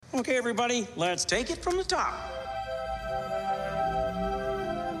Okay, everybody, let's take it from the top.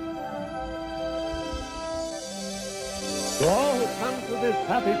 To all who come to this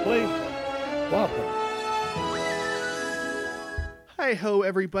happy place, welcome. Hi ho,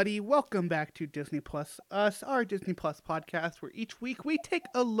 everybody. Welcome back to Disney Plus Us, our Disney Plus podcast, where each week we take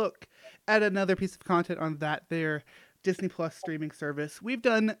a look at another piece of content on their Disney Plus streaming service. We've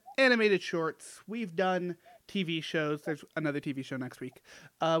done animated shorts, we've done TV shows. There's another TV show next week.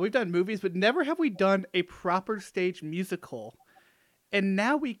 We've done movies, but never have we done a proper stage musical. And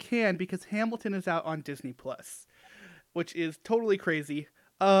now we can because Hamilton is out on Disney Plus, which is totally crazy.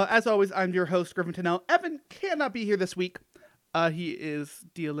 As always, I'm your host, Griffin Tennell. Evan cannot be here this week. He is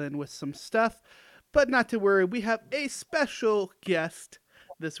dealing with some stuff, but not to worry. We have a special guest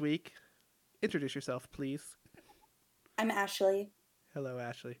this week. Introduce yourself, please. I'm Ashley. Hello,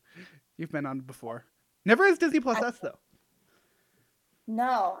 Ashley. You've been on before. Never as Disney Plus Us, though.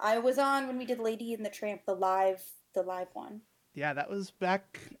 No, I was on when we did Lady and the Tramp, the live one. Yeah, that was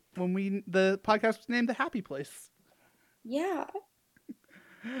back when the podcast was named The Happy Place. Yeah.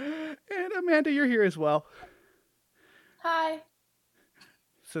 And Amanda, you're here as well. Hi.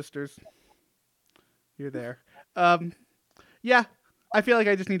 Sisters. You're there. Yeah, I feel like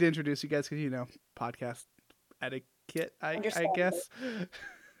I just need to introduce you guys because, podcast etiquette, I guess.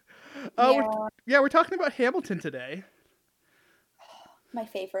 We're talking about Hamilton today. My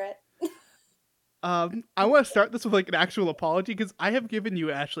favorite. I want to start this with an actual apology because I have given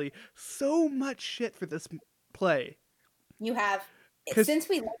you, Ashley, so much shit for this play. You have. Since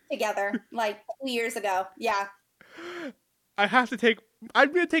we lived together, 2 years ago. Yeah. I'm going to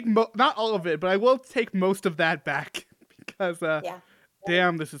take, not all of it, but I will take most of that back because,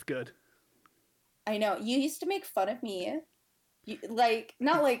 damn, this is good. I know. You used to make fun of me.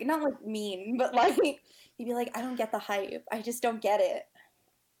 Not mean, but you'd be like, I don't get the hype. I just don't get it.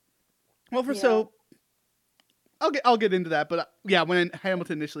 Well, I'll get into that, but when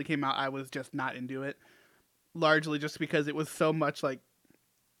Hamilton initially came out, I was just not into it. Largely just because it was so much there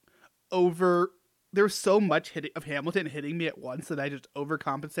was so much of Hamilton hitting me at once that I just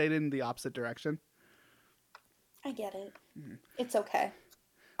overcompensated in the opposite direction. I get it. Mm. It's okay.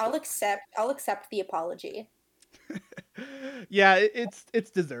 I'll accept the apology. Yeah,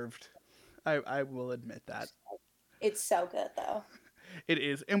 it's deserved. I will admit that. It's so good though. It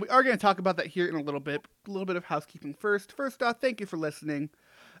is. And we are going to talk about that here in a little bit. A little bit of housekeeping first. First off, thank you for listening.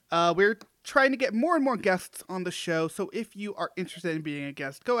 We're trying to get more and more guests on the show, so if you are interested in being a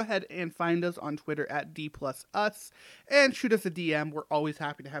guest, go ahead and find us on Twitter at D+Us and shoot us a DM. We're always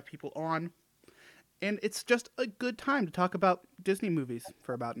happy to have people on. And it's just a good time to talk about Disney movies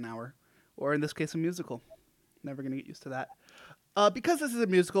for about an hour. Or in this case, a musical. Never going to get used to that. Because this is a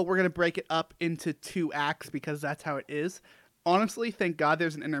musical, we're going to break it up into 2 acts because that's how it is. Honestly, thank God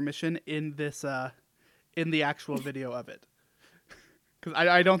there's an intermission in this, in the actual video of it. Because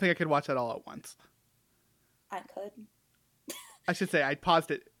I don't think I could watch that all at once. I could. I should say I paused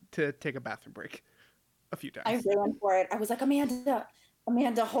it to take a bathroom break a few times. I ran for it. I was like, Amanda,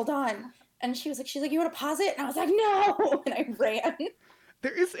 hold on. And she was like, you want to pause it? And I was like, no. And I ran.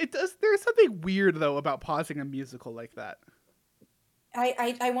 There is something weird though about pausing a musical like that.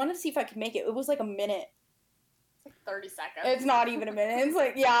 I wanted to see if I could make it. It was a minute. It's 30 seconds. It's not even a minute. It's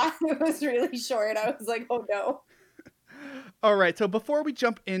it was really short. I was like, oh no. All right, so before we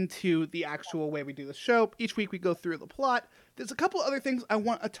jump into the actual way we do the show, each week we go through the plot. There's a couple other things I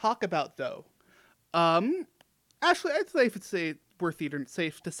want to talk about, though. Ashley, I'd say we're theater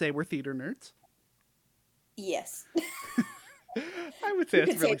nerds. Yes. I would say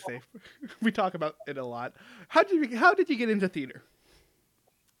it's really safe. We talk about it a lot. How did you get into theater?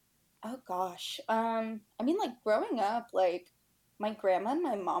 Oh gosh. Growing up, my grandma and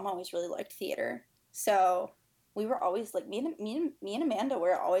my mom always really liked theater, so we were always me and Amanda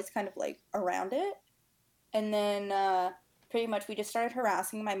were always kind of around it, and then pretty much we just started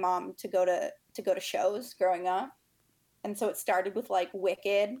harassing my mom to go to shows growing up, and so it started with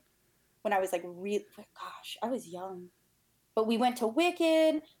Wicked when I was I was young, but we went to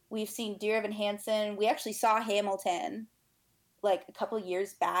Wicked. We've seen Dear Evan Hansen. We actually saw Hamilton a couple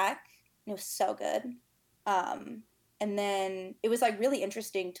years back. It was so good, and then it was really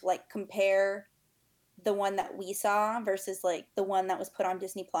interesting to compare the one that we saw versus the one that was put on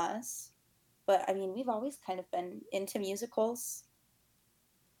Disney Plus. But I mean, we've always kind of been into musicals.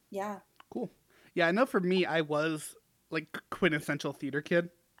 Yeah. Cool. Yeah, I know for me, I was quintessential theater kid.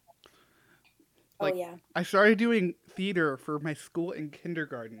 Oh yeah. I started doing theater for my school in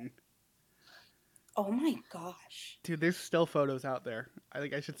kindergarten. Oh my gosh. Dude, there's still photos out there. I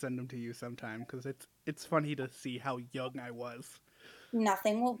think I should send them to you sometime because it's funny to see how young I was.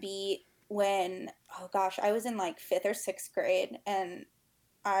 nothing will beat when, oh gosh, I was in like 5th or 6th grade, and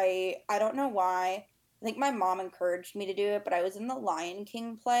I don't know why. I think my mom encouraged me to do it, but I was in the Lion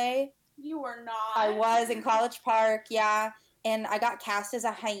King play. You were not. I was in College Park, yeah, and I got cast as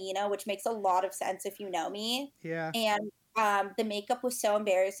a hyena, which makes a lot of sense if you know me. Yeah. And the makeup was so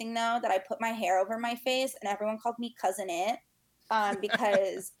embarrassing though that I put my hair over my face, and everyone called me Cousin It,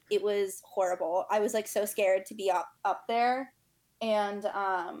 because it was horrible. I was like so scared to be up there, and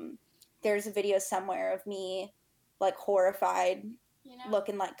there's a video somewhere of me like horrified,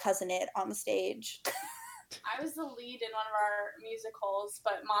 looking like Cousin It on the stage. I was the lead in one of our musicals,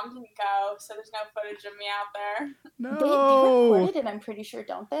 but Mom didn't go, so there's no footage of me out there. No. They recorded it, I'm pretty sure,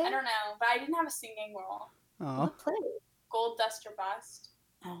 don't they? I don't know, but I didn't have a singing role. Oh. What play? Gold Dust or Bust.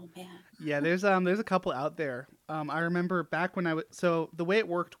 Oh man. Yeah, there's a couple out there. I remember back when so the way it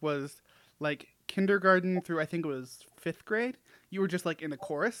worked was like kindergarten through I think it was 5th grade, you were just like in the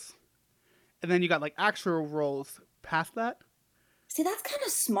chorus. And then you got like actual roles past that. See, that's kind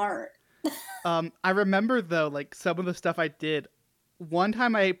of smart. I remember though, like some of the stuff I did. One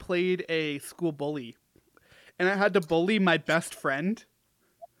time I played a school bully, and I had to bully my best friend.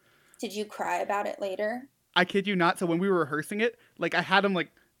 Did you cry about it later? I kid you not. So when we were rehearsing it, like I had him like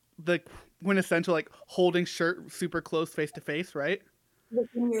the quintessential like holding shirt super close face to face, right?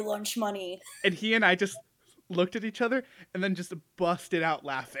 Looking your lunch money. And he and I just looked at each other and then just busted out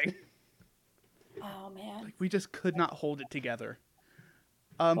laughing. Oh man. Like we just could not hold it together.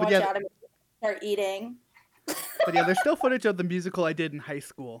 Watch but yeah, out, I'm gonna start eating. but yeah, there's still footage of the musical I did in high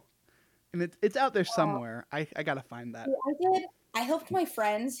school, and it's out there somewhere. I gotta find that. I helped my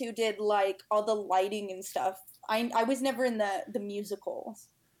friends who did like all the lighting and stuff. I was never in the musicals.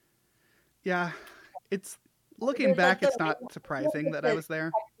 Yeah, it's looking There's, back, like, it's not surprising that I was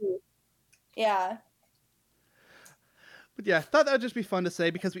there. Yeah. But yeah, I thought that would just be fun to say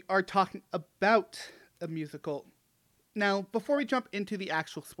because we are talking about a musical. Now, before we jump into the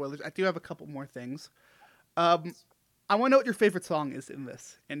actual spoilers, I do have a couple more things. I want to know what your favorite song is in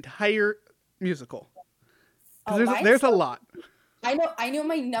this entire musical. Oh, There's a lot. I know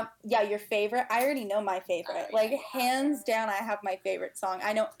your favorite. I already know my favorite. Like hands down, I have my favorite song.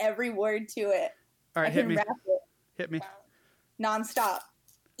 I know every word to it. All right, I hit can me. rap it Hit me. nonstop.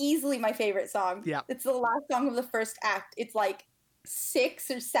 Easily my favorite song. Yeah. It's the last song of the first act. It's like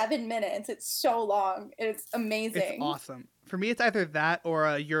 6 or 7 minutes. It's so long. And it's amazing. It's awesome. For me, it's either that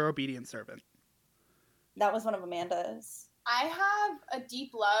or Your Obedient Servant. That was one of Amanda's. I have a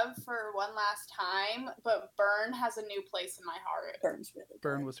deep love for One Last Time, but Burn has a new place in my heart. Burn's really good.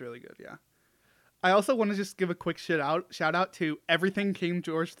 Burn was really good, yeah. I also want to just give a quick shout out to everything King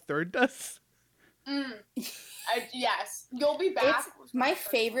George III does. Yes, You'll Be Back. My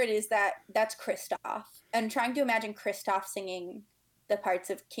favorite is that's Kristoff. And trying to imagine Kristoff singing the parts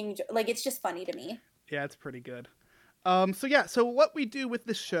of King George. Like, it's just funny to me. Yeah, it's pretty good. So what we do with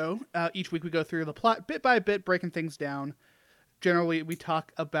this show, each week we go through the plot bit by bit, breaking things down. Generally, we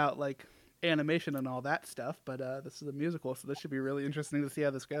talk about, like, animation and all that stuff, but this is a musical, so this should be really interesting to see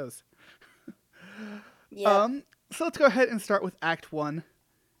how this goes. Yeah. So let's go ahead and start with Act 1.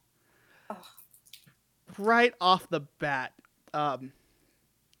 Oh. Right off the bat.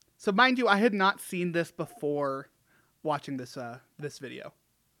 So mind you, I had not seen this before watching this video.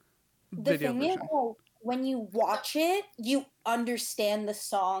 The thing is, when you watch it, you understand the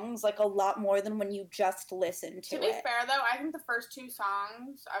songs like a lot more than when you just listen to it. To be fair, though, I think the first 2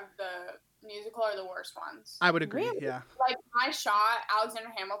 songs of the musical are the worst ones. I would agree, Really? yeah. Like, My Shot, Alexander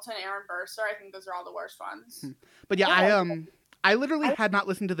Hamilton, Aaron Burr, I think those are all the worst ones. But yeah, Yeah. I literally had not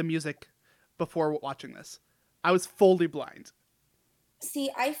listened to the music before watching this. I was fully blind. See,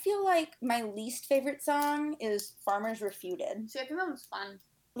 I feel like my least favorite song is Farmers Refuted. See, I think that one's fun.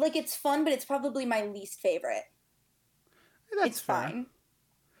 Like, it's fun, but it's probably my least favorite. That's It's fair. fine.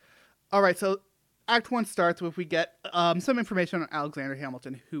 All right, so Act 1 starts with we get some information on Alexander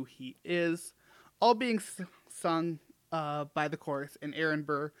Hamilton, who he is, all being sung by the chorus and Aaron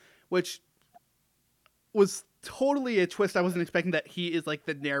Burr, which was totally a twist. I wasn't expecting that he is like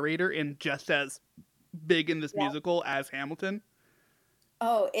the narrator and just as big in this musical as Hamilton.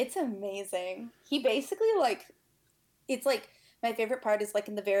 Oh, it's amazing. He basically, like, it's like, my favorite part is, like,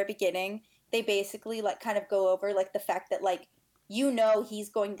 in the very beginning, they basically, like, kind of go over, like, the fact that, like, you know he's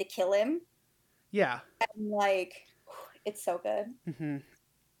going to kill him. Yeah. And, like, it's so good. Mm-hmm.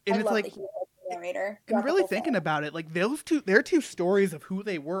 And I it's love like, that he's the narrator. and really thinking about it, like their two stories of who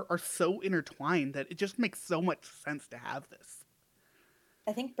they were are so intertwined that it just makes so much sense to have this.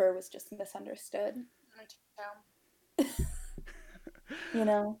 I think Burr was just misunderstood. Me too. You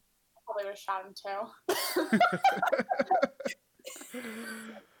know? Probably would have shot him too.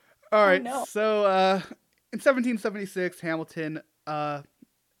 All right, no. so in 1776, Hamilton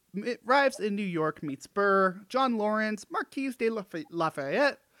arrives in New York, meets Burr, John Lawrence, Marquis de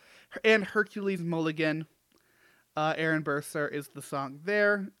Lafayette, and Hercules Mulligan. Aaron Burr, Sir is the song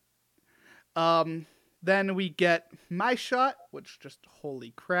there. Then we get My Shot, which just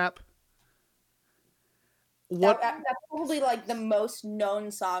holy crap. What? That's probably like the most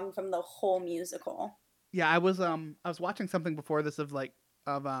known song from the whole musical. Yeah, I was watching something before this of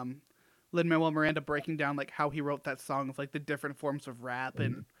Lin-Manuel Miranda breaking down like how he wrote that song of like the different forms of rap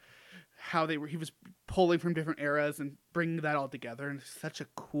and how he was pulling from different eras and bringing that all together, and it's such a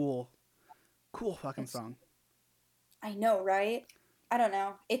cool fucking song. I know, right? I don't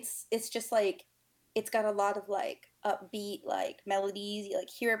know. It's just like it's got a lot of like upbeat like melodies. You like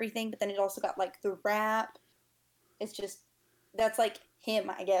hear everything, but then it also got like the rap. It's just that's like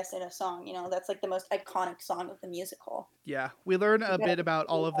him, I guess, in a song. You know, that's like the most iconic song of the musical. Yeah, we learn a bit about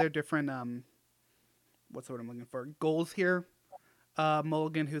all of their different what's the word I'm looking for? Goals here.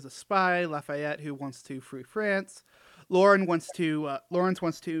 Mulligan, who's a spy. Lafayette, who wants to free France. Lawrence wants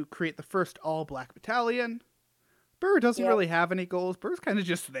to create the first all-black battalion. Burr doesn't really have any goals. Burr's kind of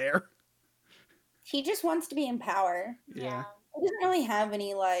just there. He just wants to be in power. Yeah. He doesn't really have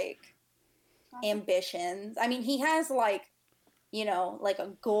any like ambitions. I mean, he has like, you know, like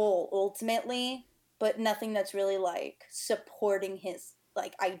a goal ultimately, but nothing that's really like supporting his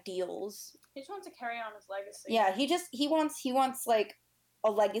like ideals. He just wants to carry on his legacy. Yeah, he wants like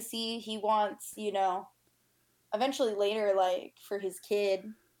a legacy. He wants, you know, eventually later like for his kid.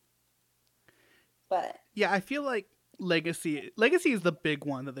 But yeah, I feel like legacy is the big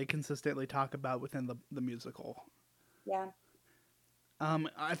one that they consistently talk about within the musical. yeah.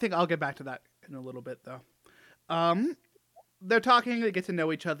 I think I'll get back to that in a little bit though. They're talking, they get to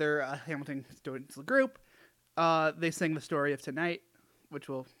know each other. Hamilton joins the group. They sing the story of tonight, which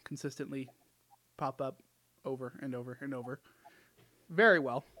will consistently pop up over and over and over. Very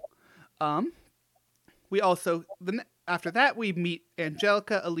well. We also after that we meet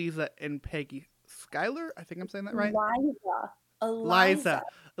Angelica, Eliza, and Peggy Schuyler. I think I'm saying that right. Eliza.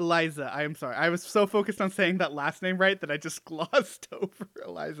 I am sorry. I was so focused on saying that last name right that I just glossed over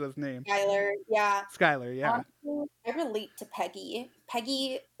Eliza's name. Schuyler, yeah. Schuyler, yeah. Honestly, I relate to Peggy.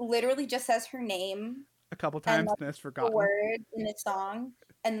 Peggy literally just says her name A couple times like, and it's a forgotten. word in the song,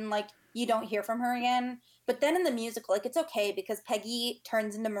 and like you don't hear from her again. But then in the musical, like it's okay because Peggy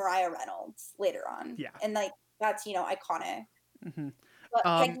turns into Mariah Reynolds later on. Yeah. And like that's, you know, iconic. Mm-hmm. But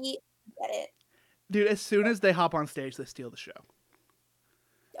Peggy, get it. Dude, as soon as they hop on stage, they steal the show.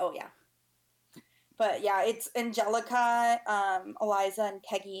 Oh yeah. But yeah, it's Angelica, Eliza, and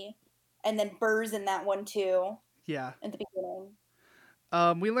Peggy, and then Burr's in that one too. Yeah. At the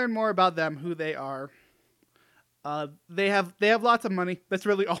beginning. We learn more about them, who they are. They have lots of money. That's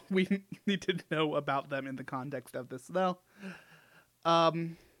really all we need to know about them in the context of this, though. Let's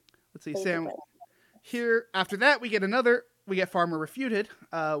see, Sam. Here after that, we get Farmer Refuted,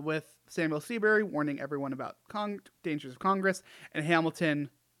 with Samuel Seabury warning everyone about dangers of Congress, and Hamilton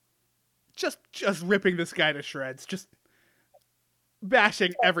just ripping this guy to shreds, just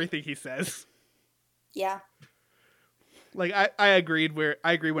bashing everything he says. Yeah. Like I agree when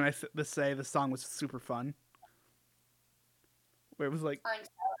I say the song was super fun. Where it was like, I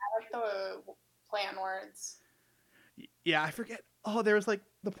like the play on words. yeah, I forget. Oh, there was like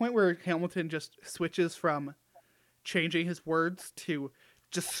the point where Hamilton just switches from changing his words to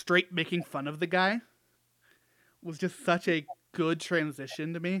just straight making fun of the guy. Was just such a good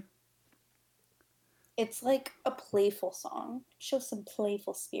transition to me. It's like a playful song. Shows some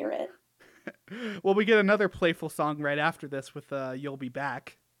playful spirit. Well, we get another playful song right after this with You'll Be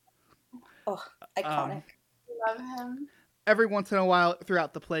Back. Oh, iconic. Love him. Every once in a while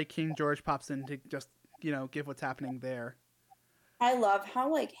throughout the play, King George pops in to just, give what's happening there. I love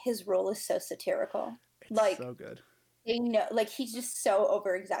how like his role is so satirical. It's like so good. They know, like he just so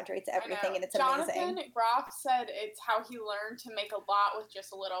over exaggerates everything, and it's amazing. Jonathan Groff said it's how he learned to make a lot with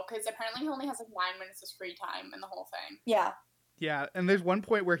just a little, because apparently he only has like 9 minutes of screen time in the whole thing. Yeah. Yeah, and there's one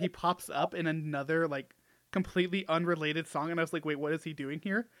point where he pops up in another like completely unrelated song, and I was like, wait, what is he doing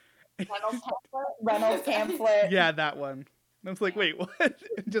here? Reynolds pamphlet. Yeah, that one. And I was like, wait, what?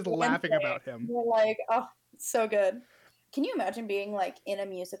 Just laughing about him. You're like, oh, it's so good. Can you imagine being like in a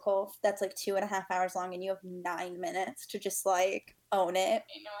musical that's like 2.5 hours long and you have 9 minutes to just like own it?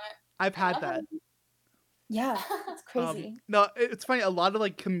 You know what? I've had that. Yeah, it's crazy. No, it's funny. A lot of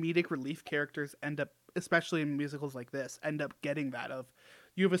like comedic relief characters end up, especially in musicals like this, end up getting that of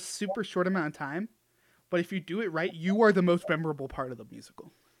you have a super short amount of time, but if you do it right, you are the most memorable part of the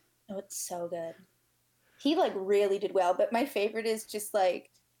musical. Oh, it's so good. He like really did well, but my favorite is just like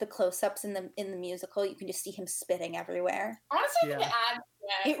the close-ups in the musical. You can just see him spitting everywhere. Honestly, I think Yeah. it adds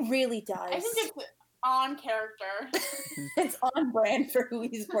to it. It really does. I think it's on character. It's on brand for who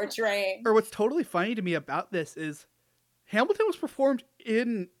he's portraying. Or what's totally funny to me about this is Hamilton was performed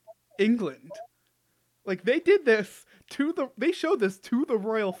in England. Like they did this they showed this to the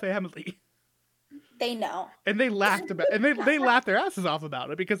royal family. They know. And they laughed about and they laughed their asses off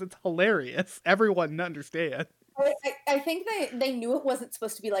about it because it's hilarious. Everyone understands. I think they knew it wasn't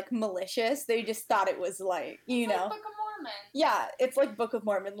supposed to be like malicious. They just thought it was like, you It's know. like Book of Mormon. Yeah, it's like Book of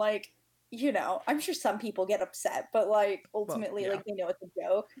Mormon. Like, you know, I'm sure some people get upset, but like ultimately, yeah. like they know it's a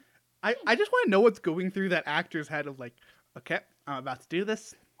joke. I just want to know what's going through that actor's head of like, okay, I'm about to do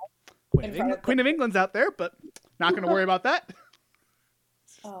this. Queen of England's out there, but not going to worry about that.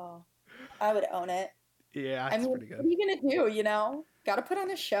 Oh, I would own it. Yeah, I it's mean, pretty good. what are you gonna do? You know, got to put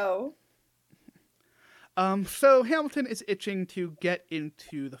on a show. So Hamilton is itching to get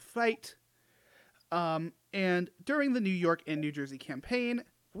into the fight. And during the New York and New Jersey campaign,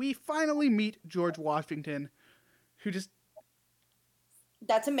 we finally meet George Washington, who just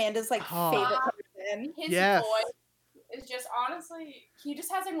That's Amanda's like Oh. favorite person. His Yes. voice is just honestly, he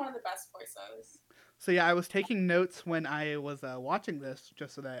just has like one of the best voices. So yeah, I was taking notes when I was watching this,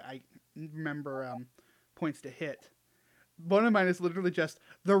 just so that I remember points to hit. One of mine is literally just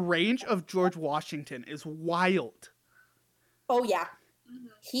the range of George Washington is wild. Oh yeah, Mhm.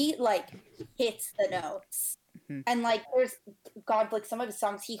 he like hits the notes, Mhm. and like there's God, like some of his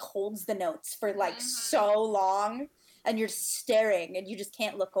songs, he holds the notes for like Mhm. so long, and you're staring, and you just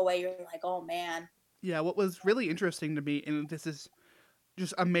can't look away. You're like, oh man. Yeah, what was really interesting to me, and this is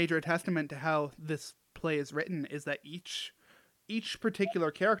just a major testament to how this play is written, is that each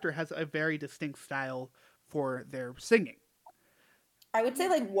particular character has a very distinct style for their singing. I would say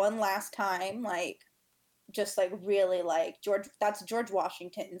like one last time, like just like really like that's George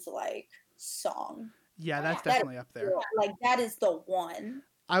Washington's like song. Yeah, Oh, that's yeah. definitely up there. Like that is the one.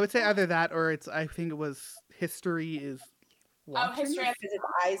 I would say either that or I think it was History is Watching History Us? Because its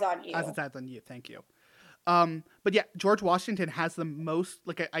eyes on you. As its eyes on you, thank you. But yeah, George Washington has the most,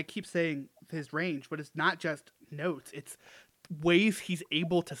 like I keep saying his range, but it's not just notes, it's ways he's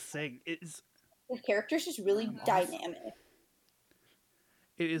able to sing. His character's just really Mhm. dynamic.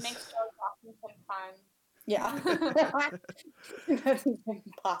 It is, Makes George Washington fun. Yeah. That's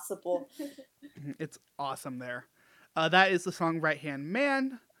impossible. it's awesome there. That is the song Right Hand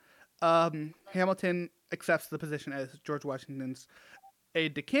Man. Hamilton accepts the position as George Washington's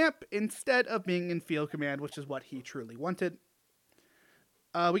aide de camp instead of being in field command, which is what he truly wanted.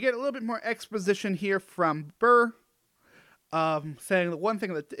 We get a little bit more exposition here from Burr, saying the one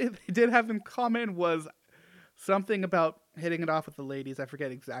thing that they did have in common was something about hitting it off with the ladies. I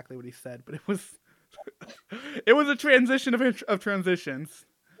forget exactly what he said, but it was it was a transition of transitions.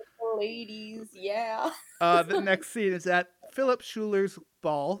 Ladies, yeah. The next scene is at Philip Schuyler's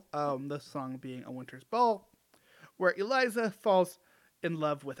ball, the song being A Winter's Ball, where Eliza falls in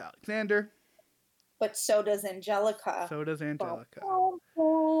love with Alexander. But so does Angelica. So does Angelica.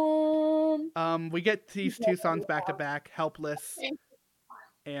 Bum. We get these two songs back to back, Helpless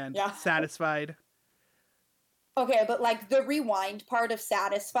and Yeah. Satisfied. Okay, but like the rewind part of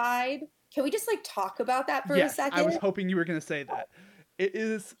Satisfied, can we just like talk about that for a Yes, second? I was hoping you were going to say that. It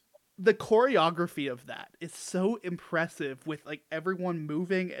is the choreography of that is so impressive with like everyone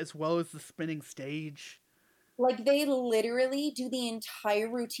moving as well as the spinning stage. Like they literally do the entire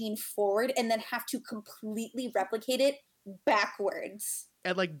routine forward and then have to completely replicate it backwards.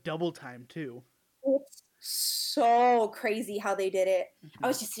 At like double time too. It's so crazy how they did it. Mm-hmm. I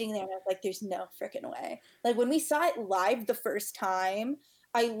was just sitting there and I was like, there's no freaking way. Like when we saw it live the first time,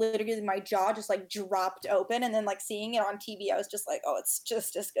 I literally, my jaw just like dropped open, and then like seeing it on TV, I was just like, oh, it's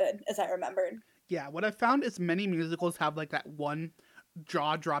just as good as I remembered. Yeah, what I found is many musicals have like that one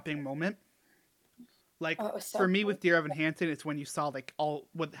jaw-dropping moment. Like Oh, it was so for me cool. with Dear Evan Hansen, it's when you saw like all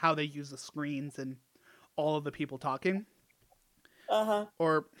with how they use the screens and all of the people talking. Uh-huh.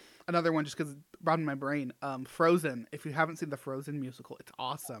 Or another one just because it's in my brain, Frozen. If you haven't seen the Frozen musical, it's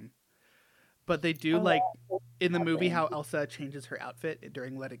awesome. But they do like in the movie how Elsa changes her outfit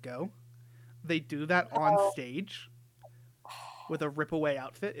during Let It Go. They do that on stage with a rip away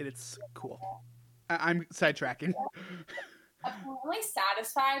outfit, and it's cool. I'm sidetracking. Apparently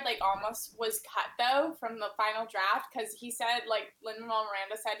Satisfied like almost was cut though from the final draft because he said like Lin-Manuel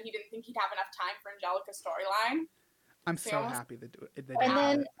Miranda said he didn't think he'd have enough time for Angelica's storyline. I'm so Yeah. happy they do it. They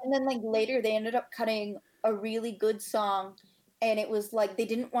And did then it. like later they ended up cutting a really good song, and it was like they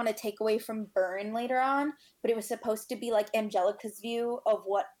didn't want to take away from Burn later on, but it was supposed to be like Angelica's view of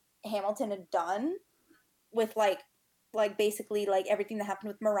what Hamilton had done. with like basically like everything that happened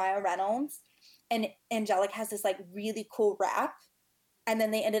with Mariah Reynolds, and Angelic has this like really cool rap, and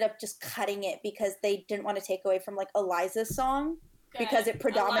then they ended up just cutting it because they didn't want to take away from like Eliza's song because it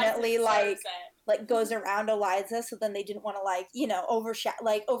predominantly like goes around Eliza, so then they didn't want to like, you know,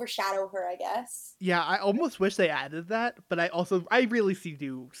 overshadow her, I guess. Yeah, I almost wish they added that, but I really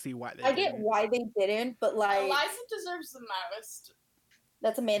do see why they I didn't. get why they didn't, but like Eliza deserves the most.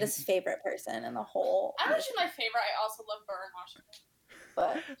 that's Amanda's favorite person in the whole. I don't know she's my favorite. I also love Burr in Washington.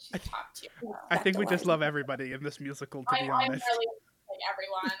 But She's top tier. I think we just love everybody in this musical, to be I honest. really like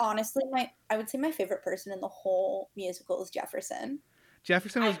everyone. honestly, I would say my favorite person in the whole musical is Jefferson.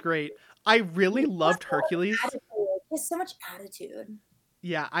 Jefferson was great. I really loved Hercules. He has so much attitude.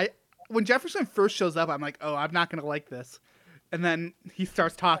 Yeah, when Jefferson first shows up, I'm like, oh, I'm not gonna like this. And then he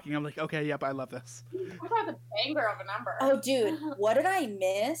starts talking. I'm like, okay, yep, I love this. What about the banger of a number? Oh, dude, what did I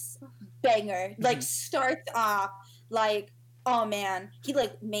miss? Banger. Like, starts off, like, oh, man. He,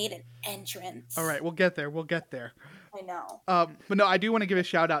 like, made an entrance. All right, we'll get there. I know. But no, I do want to give a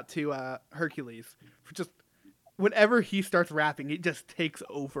shout out to Hercules for just whenever he starts rapping, he just takes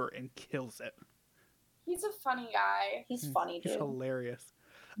over and kills it. He's a funny guy. He's funny, dude. He's hilarious.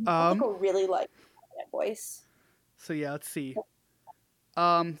 People really like that voice. So yeah, let's see.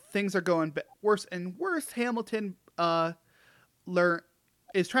 Things are going worse and worse. Hamilton is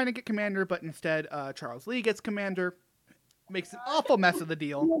trying to get commander, but instead Charles Lee gets commander. Makes an awful mess of the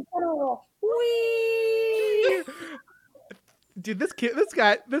deal. Whee! Dude, this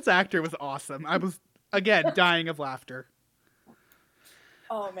actor was awesome. I was again dying of laughter.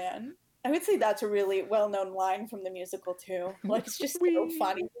 Oh, man. I would say that's a really well-known line from the musical, too. Like, it's just so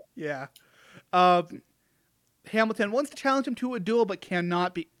funny. Yeah. Hamilton wants to challenge him to a duel, but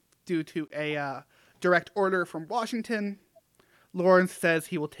cannot be due to a direct order from Washington. Lawrence says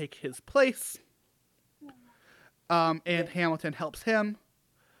he will take his place. And Hamilton helps him.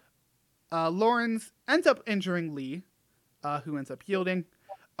 Lawrence ends up injuring Lee, who ends up yielding.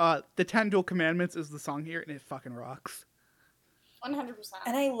 The 10 Duel Commandments is the song here, and it fucking rocks. 100%.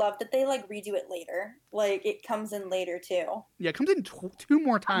 And I love that they, like, redo it later. Like, it comes in later, too. Yeah, it comes in two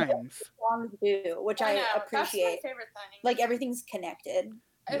more times. Songs do, which I appreciate. That's my favorite thing. Like, everything's connected.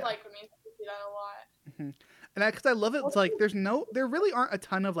 I like when music do that a lot. Mm-hmm. And because I love it, it's like there really aren't a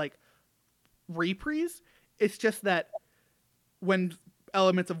ton of like reprise. It's just that when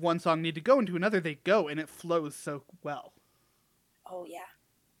elements of one song need to go into another, they go, and it flows so well. Oh yeah,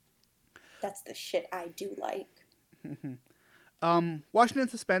 that's the shit I do like. Washington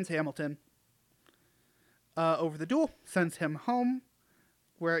suspends Hamilton over the duel, sends him home,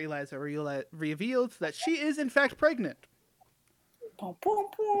 where Eliza reveals that she is in fact pregnant.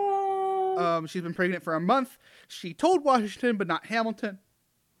 She's been pregnant for a month. She told Washington, but not Hamilton,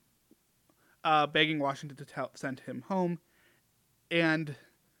 begging Washington to send him home. And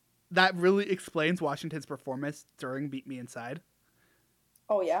that really explains Washington's performance during Meet Me Inside.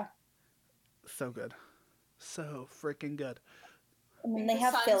 Oh, yeah. So good. So freaking good. I mean, they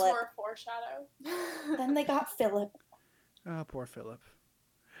have Sons Philip. were a foreshadow. Then they got Philip. Oh, poor Philip.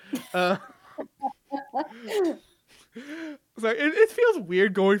 So it feels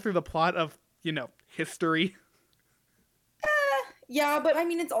weird going through the plot of, history. Yeah, but I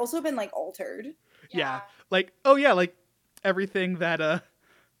mean, it's also been, like, altered. Yeah. Like everything that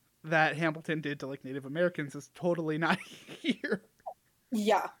that Hamilton did to, like, Native Americans is totally not here.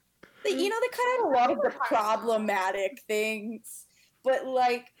 Yeah. They cut out a lot of the problematic things. But,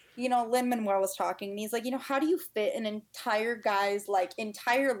 like, Lin-Manuel was talking, and he's like, how do you fit an entire guy's, like,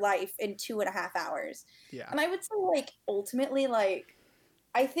 entire life in 2.5 hours? Yeah. And I would say, like, ultimately, like,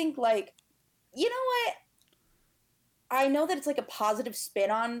 I think, like, you know what? I know that it's, like, a positive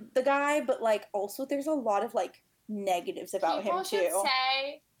spin on the guy, but, like, also there's a lot of, like, negatives about him, too.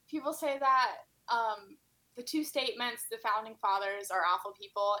 People say that, the two statements, the founding fathers are awful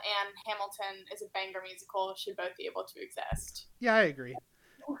people, and Hamilton is a banger musical, should both be able to exist. Yeah, I agree.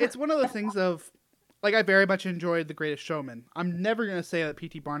 It's one of those things of, like, I very much enjoyed The Greatest Showman. I'm never going to say that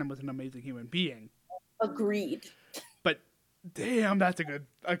P.T. Barnum was an amazing human being. Agreed. But, damn, that's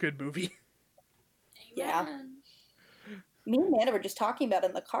a good movie. Yeah. Me and Amanda were just talking about it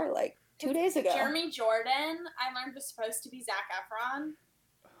in the car, like, 2 days ago. Jeremy Jordan, I learned, was supposed to be Zac Efron.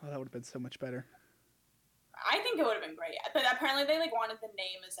 Oh, that would have been so much better. I think it would have been great, but apparently they wanted the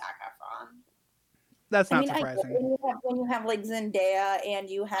name as Zac Efron. That's not surprising. When you have like Zendaya and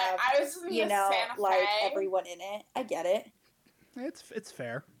you have like everyone in it, I get it. It's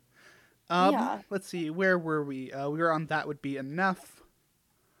fair. Yeah. Let's see, where were we? We were on That Would Be Enough.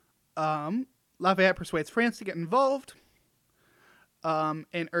 Lafayette persuades France to get involved,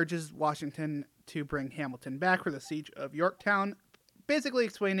 and urges Washington to bring Hamilton back for the siege of Yorktown, basically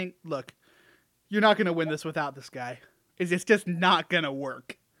explaining, look, you're not going to win this without this guy. It's just not going to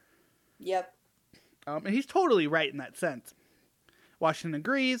work. Yep. And he's totally right in that sense. Washington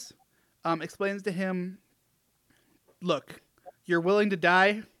agrees, explains to him, look, you're willing to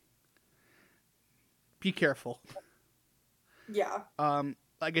die? Be careful. Yeah.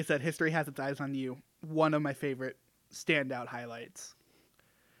 Like I said, history has its eyes on you. One of my favorite standout highlights.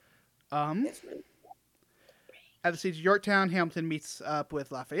 It's really At the siege of Yorktown, Hamilton meets up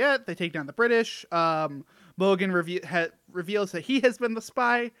with Lafayette. They take down the British. Logan reveals that he has been the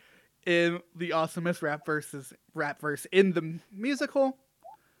spy in the awesomest rap verse in the musical.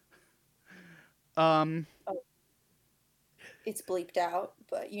 It's bleeped out,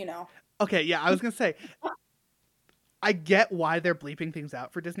 but you know. Okay, yeah, I was gonna say, I get why they're bleeping things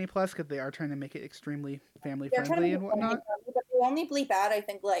out for Disney Plus because they are trying to make it extremely family They're trying to friendly be and whatnot. family-friendly, but they only bleep out, I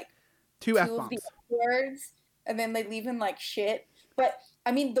think, like Two two F of bombs. the words, and then they leave in like shit. But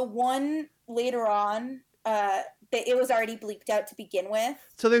I mean, the one later on, it was already bleeped out to begin with.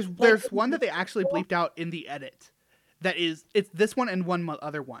 So there's one that they actually bleeped out in the edit. It's this one and one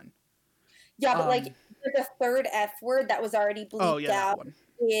other one. Yeah, but like there's a third F word that was already bleeped that out one.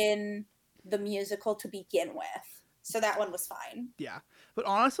 in the musical to begin with. So that one was fine. Yeah, but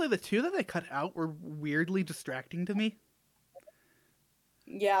honestly, the two that they cut out were weirdly distracting to me.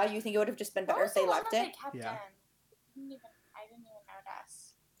 Yeah, you think it would have just been better if they left it? Yeah. I didn't even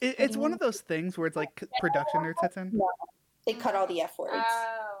notice. It's one of those things where it's like production nerds hits in. They cut all the F words.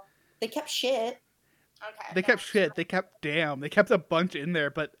 Oh. They kept shit. Okay. They kept shit. They kept damn. They kept a bunch in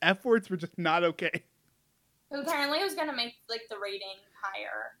there, but F words were just not okay. Apparently, it was gonna make like the rating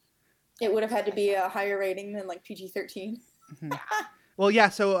higher. It would have had to be a higher rating than like PG-13. Mhm. Well, yeah.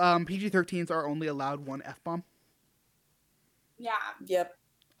 So PG-13s are only allowed one F bomb. Yeah. Yep.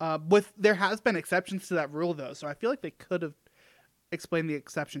 There has been exceptions to that rule though, so I feel like they could have explained the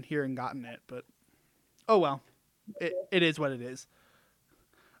exception here and gotten it, but oh well, it is what it is.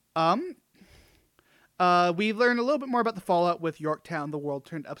 We learned a little bit more about the fallout with Yorktown. The world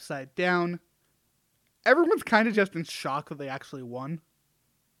turned upside down. Everyone's kind of just in shock that they actually won.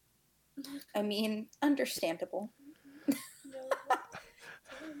 I mean, understandable.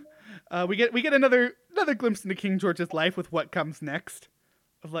 We get another glimpse into King George's life with what comes next.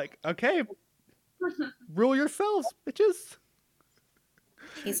 Of like, okay, rule yourselves, bitches.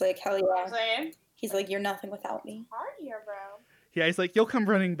 He's like, hell yeah. Saying? He's like, you're nothing without me. Hard here, bro. Yeah, he's like, you'll come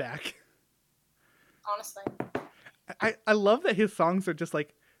running back. Honestly. I love that his songs are just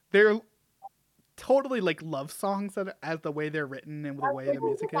like, they're totally like love songs as the way they're written and the way the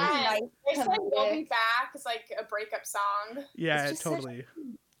music is. Yeah. It's like Comedic. "We'll Be Back" is like a breakup song. Yeah, It's just such- totally.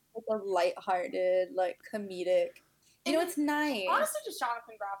 Like a lighthearted, like comedic. You know, it's nice. Honestly, just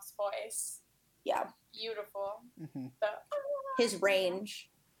Jonathan Groff's voice. Yeah. Beautiful. hmm The, His range.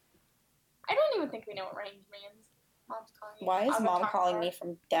 I don't even think we know what range means. Mom's calling me. Why is I'll go mom talk to calling her. me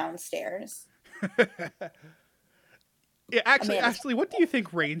from downstairs? Yeah, actually, Amanda. Ashley, what do you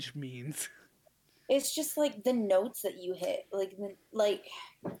think range means? It's just like the notes that you hit. Like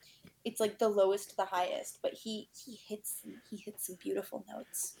it's like the lowest to the highest, but he hits some beautiful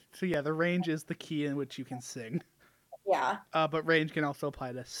notes. So yeah, the range is the key in which you can sing. Yeah. But range can also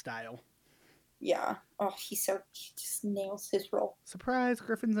apply to style. Yeah. Oh, he just nails his role. Surprise,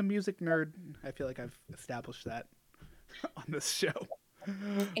 Griffin's a music nerd. I feel like I've established that on this show.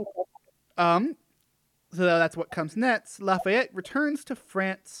 So that's what comes next. Lafayette returns to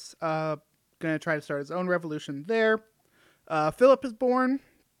France, gonna try to start his own revolution there. Philip is born,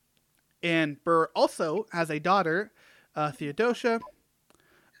 and Burr also has a daughter, Theodosia.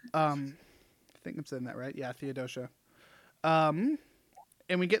 I think I'm saying that right. Yeah, Theodosia. And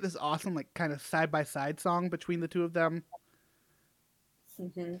we get this awesome, like, kind of side-by-side song between the two of them.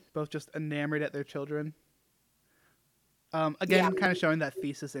 Mm-hmm. Both just enamored at their children. Again, Yeah. kind of showing that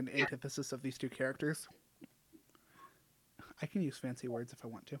thesis and antithesis of these two characters. I can use fancy words if I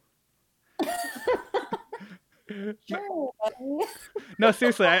want to. Sure. No,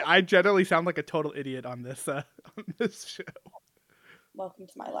 seriously, I generally sound like a total idiot on this show. Welcome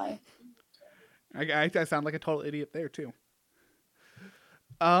to my life. I sound like a total idiot there too.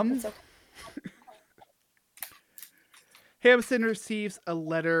 It's okay. Hamilton receives a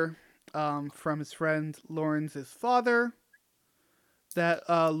letter from his friend Lawrence's father that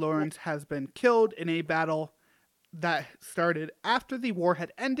Lawrence has been killed in a battle that started after the war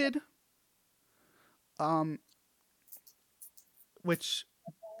had ended. Which,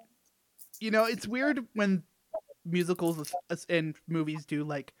 you know, it's weird when musicals and movies do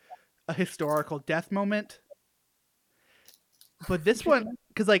like a historical death moment. But this one,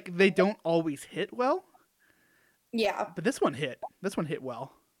 because like they don't always hit well, Yeah, but this one hit. This one hit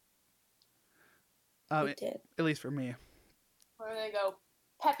well. it did. At least for me. Where they go,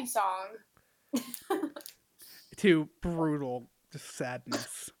 peppy song. To brutal just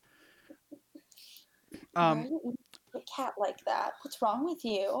sadness. Why are you eating a cat like that? What's wrong with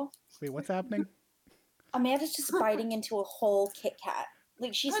you? Wait, what's happening? Amanda's just biting into a whole Kit Kat.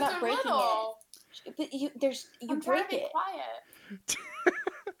 Like she's not breaking it. But you I'm trying break to be it. quiet.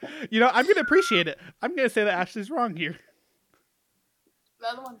 You know, I'm gonna appreciate it. I'm gonna say that Ashley's wrong here. The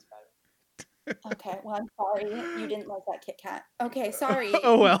other one's better. Okay, well I'm sorry. You didn't like that Kit Kat. Okay, sorry.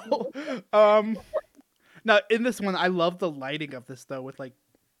 Oh well. Now in this one, I love the lighting of this though, with like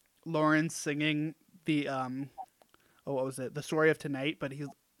Lauren singing the what was it? The Story of Tonight, but he's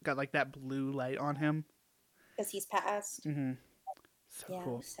got like that blue light on him. Because he's passed. Mm-hmm. So Yeah,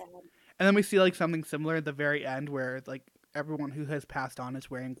 cool. sad. And then we see like something similar at the very end, where like everyone who has passed on is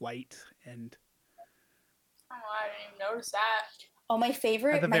wearing white, and Oh, I didn't even notice that. Oh, my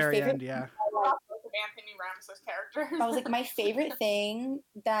favorite. at the my very favorite. end, yeah. I love both of Anthony Rams's characters. I was like, my favorite thing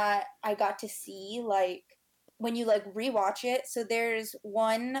that I got to see, like when you like rewatch it. So there's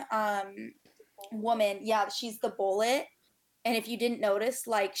one woman. Yeah, she's the bullet. And if you didn't notice,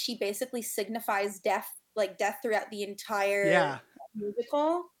 like she basically signifies death throughout the entire Yeah.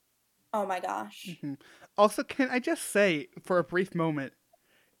 musical. Oh my gosh. Mhm. Also, can I just say, for a brief moment,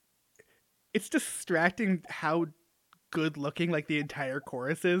 it's distracting how good looking like the entire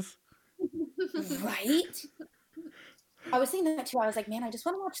chorus is. Right? I was thinking that too. I was like, man, I just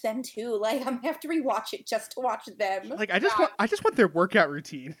want to watch them too. Like I'm gonna have to rewatch it just to watch them. Like I just want their workout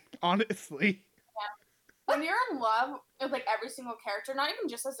routine, honestly. When you're in love with like every single character, not even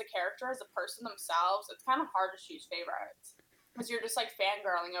just as a character, as a person themselves, it's kind of hard to choose favorites because you're just like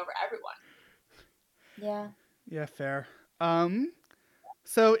fangirling over everyone. Yeah. Yeah, fair.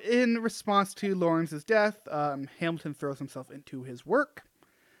 So in response to Lawrence's death, Hamilton throws himself into his work.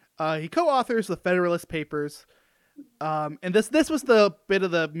 He co-authors the Federalist Papers. And this was the bit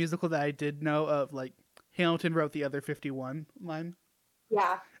of the musical that I did know of, like Hamilton wrote the other 51 line.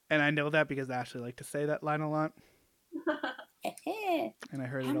 Yeah. And I know that because Ashley liked to say that line a lot. And I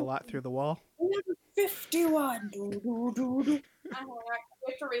heard it a lot through the wall. 51. I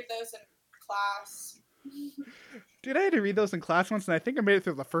have to read those in class. Dude, I had to read those in class once, and I think I made it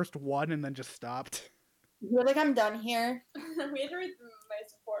through the first one and then just stopped. You're like, I'm done here. We had to read the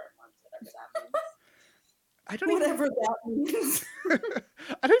most important ones, whatever that means. I don't even, Whatever that means.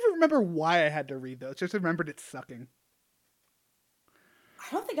 I don't even remember why I had to read those. Just remembered it sucking.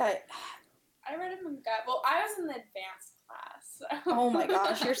 I don't think I read them in gut. Well, I was in the advanced class. So. Oh my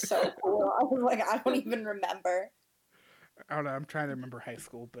gosh, you're so cool. I was like, I don't even remember. I don't know. I'm trying to remember high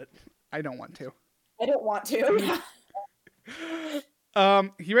school, but I don't want to. I don't want to.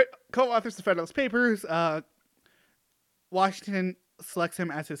 He co-authors the Federalist Papers. Washington selects him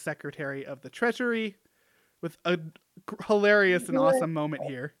as his Secretary of the Treasury, with a hilarious and awesome moment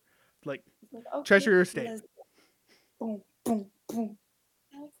here, like Okay, Treasury of State. yes. Boom, boom, boom.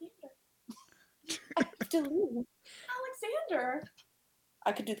 Alexander.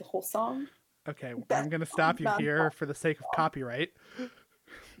 I could do the whole song. Okay, I'm gonna stop you Not here for the sake of copyright.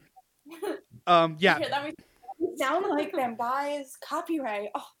 Yeah. Here, that was You sound like them, guys. Copyright.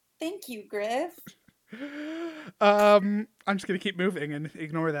 Oh, thank you, Griff. I'm just gonna keep moving and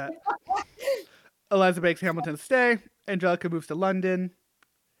ignore that. Eliza begs Hamilton to stay. Angelica moves to London.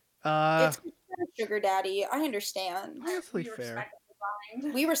 It's sugar daddy. I understand. Honestly we fair. respect the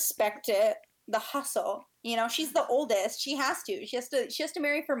grind. We respect it. The hustle. You know, she's the oldest. She has to. She has to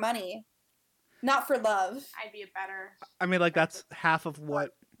marry for money, not for love. I'd be a better. I mean, like that's half of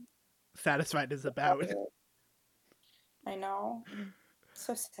what Satisfied is about. I know.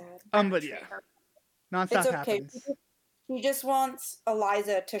 So sad. But yeah, non-stop It's okay. happens. He just wants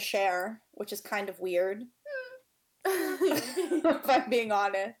Eliza to share, which is kind of weird. If I'm being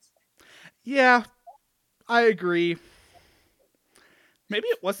honest. Yeah, I agree. Maybe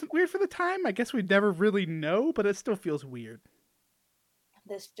it wasn't weird for the time. I guess we'd never really know, but it still feels weird.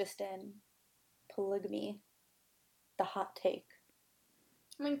 This just in. Polygamy. The hot take.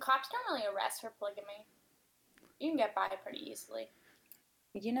 I mean, cops don't really arrest for polygamy. You can get by pretty easily.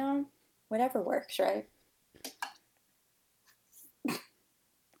 You know, whatever works, right?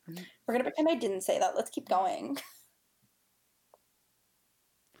 We're gonna pretend I didn't say that. Let's keep going.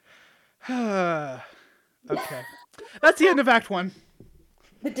 Okay. That's the end of Act 1.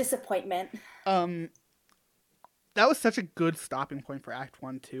 The disappointment. That was such a good stopping point for Act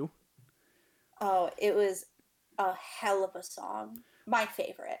 1 too. Oh, it was a hell of a song. My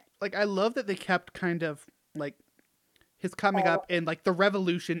favorite. Like I love that they kept kind of like his coming up, and like the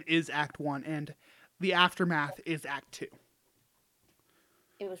revolution is Act 1, and the aftermath is Act 2.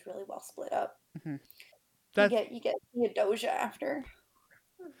 It was really well split up. Mm-hmm. You get Theodosia after.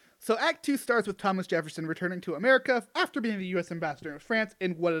 So Act 2 starts with Thomas Jefferson returning to America after being the U.S. ambassador in France.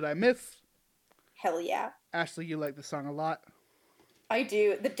 And what did I miss? Hell yeah. Ashley, you like the song a lot. I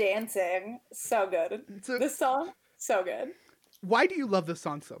do. The dancing, so good. So, This song, so good. Why do you love this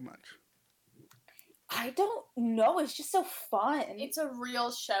song so much? I don't know. It's just so fun. It's a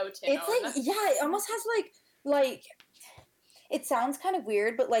real show tune. It's like, yeah, it almost has like it sounds kind of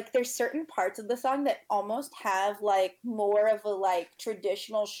weird, but like there's certain parts of the song that almost have like more of a like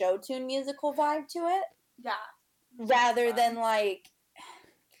traditional show tune musical vibe to it. Yeah. Rather than like,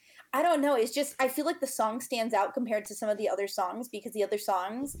 I don't know. It's just, I feel like the song stands out compared to some of the other songs because the other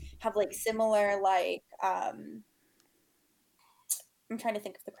songs have like similar like, I'm trying to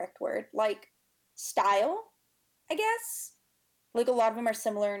think of the correct word, like style, I guess. Like a lot of them are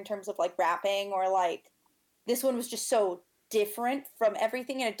similar in terms of like rapping, or like this one was just so different from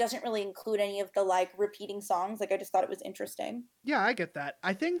everything, and it doesn't really include any of the like repeating songs. Like I just thought it was interesting. Yeah, I get that.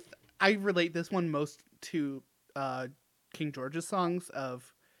 I think I relate this one most to King George's songs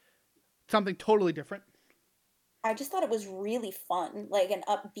of something totally different. I just thought it was really fun, like an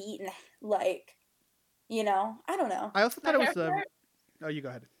upbeat and like, you know, I don't know. I also thought My it was favorite- oh, you go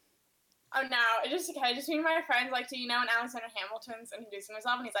ahead. Oh no, it just okay. Just me and my friends like to, you know, when Alexander Hamilton's introducing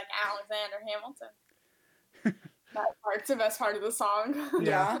himself and he's like Alexander Hamilton. That part's the best part of the song.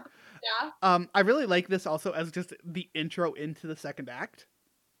 Yeah. Yeah. I really like this also as just the intro into the second act,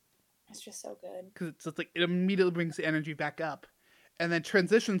 It's just so good. because it's just like it immediately brings the energy back up, and then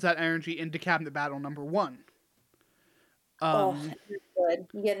transitions that energy into Cabinet Battle number 1. It's good.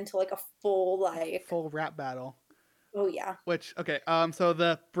 You get into like a full like, Full rap battle. oh yeah. Which, okay, so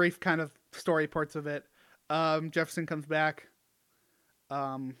the brief kind of story parts of it. Jefferson comes back.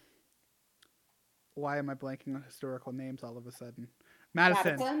 Why am I blanking on historical names all of a sudden?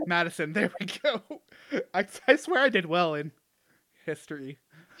 Madison, there we go. I swear I did well in history.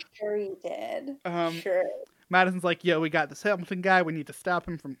 Sure you did. Um, Sure. Madison's like, yo, we got this Hamilton guy. We need to stop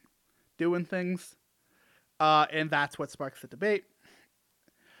him from doing things. And that's what sparks the debate.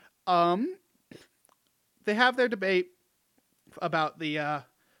 They have their debate about the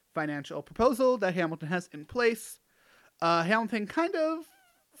financial proposal that Hamilton has in place. Hamilton kind of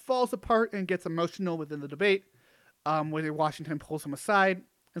falls apart and gets emotional within the debate, where Washington pulls him aside.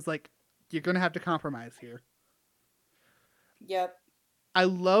 It's like, you're going to have to compromise here. Yep. I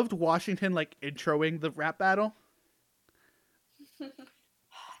loved Washington, like, introing the rap battle.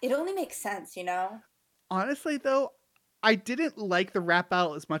 It only makes sense, you know? Honestly, though, I didn't like the rap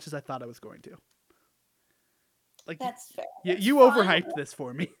battle as much as I thought I was going to. Like, That's fair. you fun. overhyped this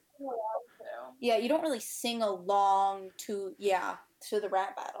for me. Yeah, you don't really sing along to the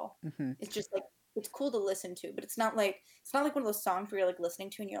rap battle. Mm-hmm. It's just like, it's cool to listen to, but it's not like one of those songs where you're like listening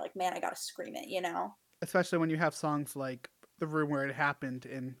to and you're like, man, I gotta scream it, you know? Especially when you have songs like The Room Where It Happened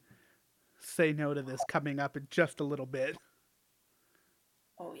and Say No to This coming up in just a little bit.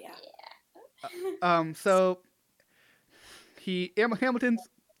 Oh yeah. So Hamilton's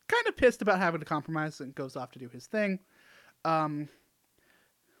kind of pissed about having to compromise and goes off to do his thing. For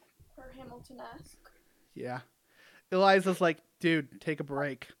Hamilton-esque. Yeah. Eliza's like, dude, take a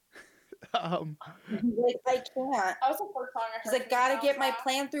break. Like, I can't. That was the first song I heard. Because I from gotta the get my soundtrack.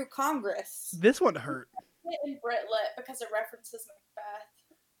 plan through Congress. This one hurt. In Brit Lit because it references Macbeth.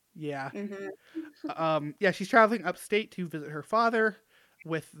 Yeah. Mm-hmm. Yeah, she's traveling upstate to visit her father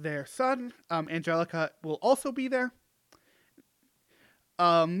with their son. Angelica will also be there.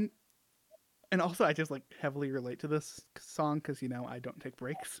 And also I just like heavily relate to this song because, you know, I don't take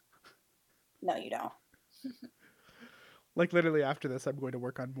breaks. No, you don't. Like literally after this, I'm going to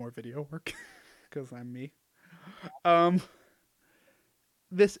work on more video work because I'm me.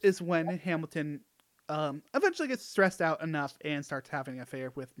 This is when Hamilton eventually gets stressed out enough and starts having an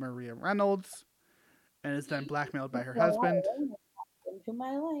affair with Maria Reynolds, and is then blackmailed by her husband. Into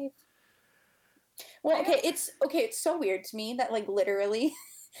my life. Well, it's so weird to me that like literally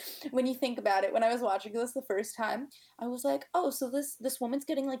when you think about it, when I was watching this the first time, I was like, oh, so this woman's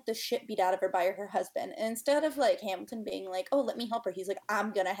getting like the shit beat out of her by her husband. And instead of like Hamilton being like, oh, let me help her, he's like,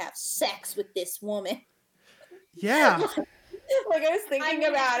 I'm gonna have sex with this woman. Yeah. Like I was thinking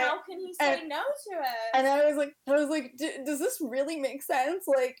about it. How can he say no to it? And I was like, does this really make sense?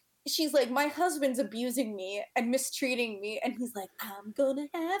 Like, she's like, my husband's abusing me and mistreating me, and he's like, I'm gonna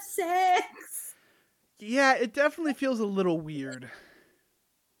have sex. Yeah, it definitely feels a little weird.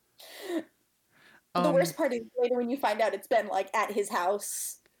 The worst part is later when you find out it's been like at his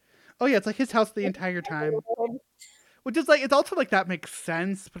house. Oh yeah, it's like his house the entire time. Which is like, it's also like that makes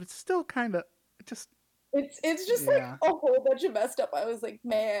sense, but it's still kind of just. It's just Yeah. like a whole bunch of messed up. I was like,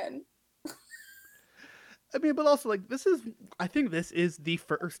 man. I mean, but also like I think this is the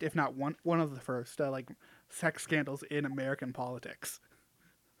first, if not one of the first, like sex scandals in American politics.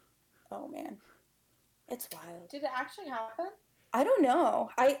 Oh man, it's wild. Did it actually happen? I don't know.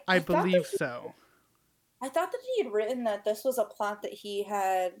 I thought believe that so. I thought that he had written that this was a plot that he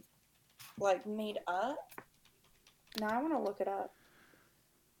had like made up. Now I want to look it up.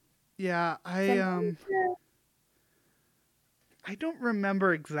 Yeah, I don't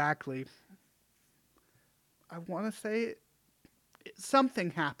remember exactly. I want to say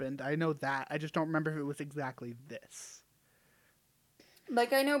something happened. I know that. I just don't remember if it was exactly this.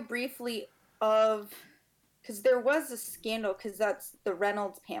 Like, I know briefly of, because there was a scandal, because that's the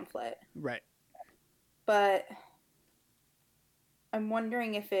Reynolds pamphlet. Right. But I'm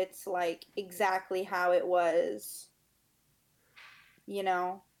wondering if it's, like, exactly how it was,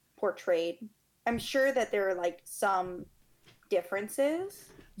 portrayed. I'm sure that there are, like, some differences.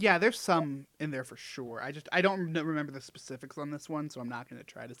 Yeah, there's some in there for sure. I don't remember the specifics on this one, so I'm not going to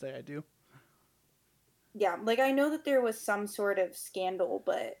try to say I do. Yeah, like, I know that there was some sort of scandal,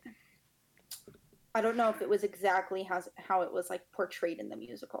 but I don't know if it was exactly how it was, like, portrayed in the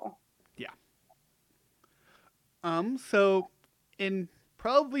musical. Yeah. So in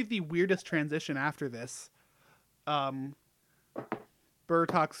probably the weirdest transition after this, Burr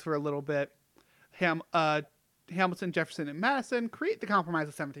talks for a little bit. Hamilton, Jefferson, and Madison create the Compromise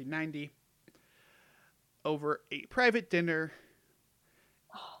of 1790 over a private dinner.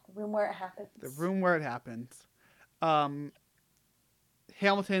 The room where it happens. The room where it happens.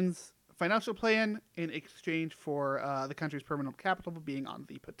 Hamilton's financial plan in exchange for the country's permanent capital being on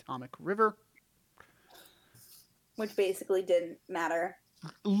the Potomac River. Which basically didn't matter.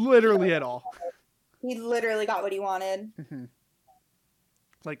 Literally at all. He literally got what he wanted. Mm-hmm.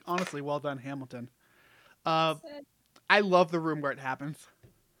 Like, honestly, well done, Hamilton. I love the room where it happens.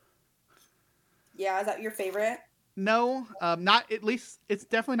 Yeah, is that your favorite? No, not at least. It's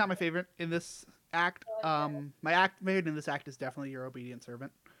definitely not my favorite in this act. My favorite in this act is definitely Your Obedient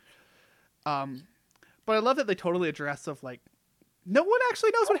Servant. But I love that they totally address of like, no one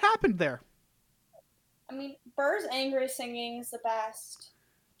actually knows what happened there. I mean, Burr's angry singing is the best.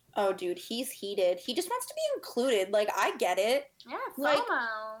 Oh, dude, he's heated. He just wants to be included. Like, I get it. Yeah, FOMO. Like,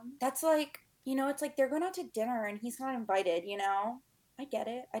 that's like, it's like they're going out to dinner and he's not invited, I get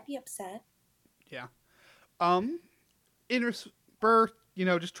it. I'd be upset. Yeah. Burr,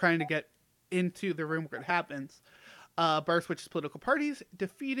 just trying to get into the room where it happens. Burr switches political parties,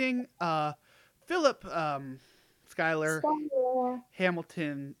 defeating Philip Schuyler,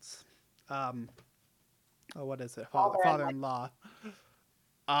 Hamilton's father-in-law.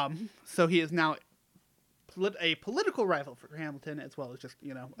 So he is now a political rival for Hamilton, as well as just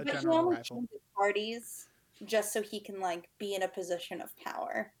a general rival. Parties just so he can like be in a position of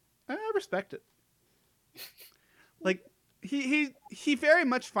power. I respect it. Like he very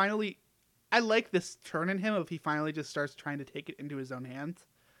much finally. I like this turn in him of he finally just starts trying to take it into his own hands.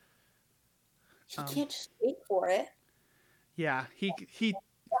 He can't just wait for it. Yeah, he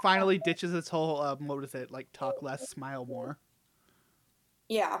finally ditches this whole what is it, like talk less, smile more.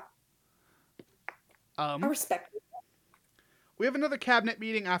 Yeah. I respect it. We have another cabinet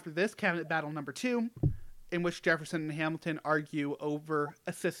meeting after this, cabinet battle number 2, in which Jefferson and Hamilton argue over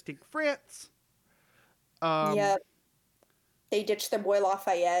assisting France. Yeah. They ditched their boy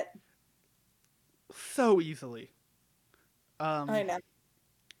Lafayette. So easily. I know.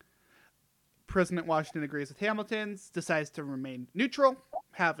 President Washington agrees with Hamilton, decides to remain neutral,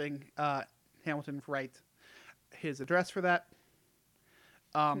 having Hamilton write his address for that.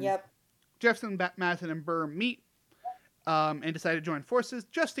 Yep. Jefferson, Madison, and Burr meet and decide to join forces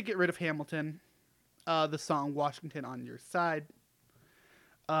just to get rid of Hamilton. The song Washington on Your Side.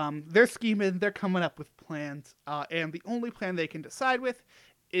 They're scheming, they're coming up with plans, and the only plan they can decide with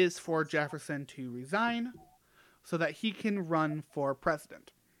is for Jefferson to resign so that he can run for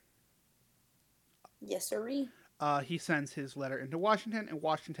president. Yes, sirree. He sends his letter into Washington, and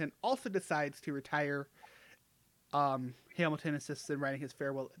Washington also decides to retire. Hamilton assists in writing his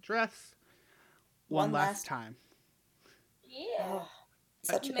farewell address one last time. Yeah. Oh,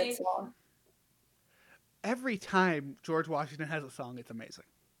 such a good song. Every time George Washington has a song, it's amazing.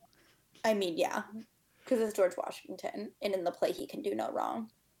 I mean, yeah. Because it's George Washington, and in the play he can do no wrong.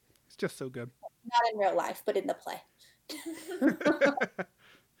 It's just so good. Not in real life, but in the play.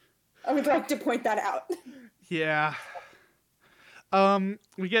 I would like to point that out. Yeah.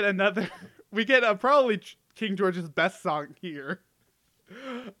 We get probably King George's best song here.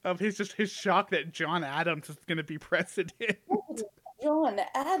 He's just his shock that John Adams is going to be president. John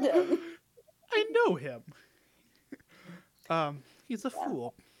Adams. I know him. He's a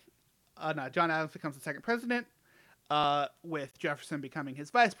fool. No, John Adams becomes the second president, with Jefferson becoming his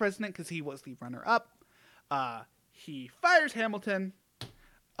vice president because he was the runner-up. He fires Hamilton,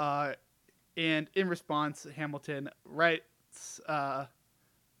 and in response, Hamilton writes a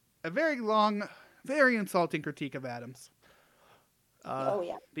very long, very insulting critique of Adams.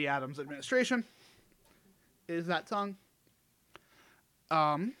 The Adams administration is that song.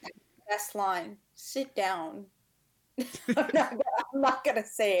 Best line. Sit down. I'm not gonna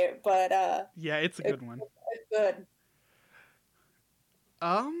say it, but yeah, it's a good one. it's good.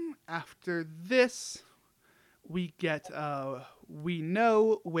 After this, we get we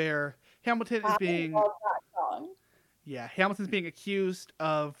know where Hamilton is being. Love that song. Yeah, Hamilton's being accused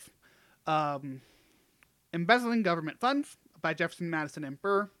of embezzling government funds by Jefferson, Madison, and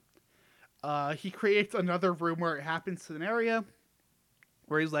Burr. He creates another rumor it happens scenario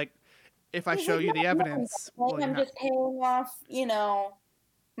where he's like, if I show you the evidence, well, I'm just paying off,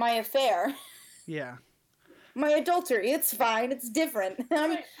 my affair, yeah, my adultery. It's fine. It's different.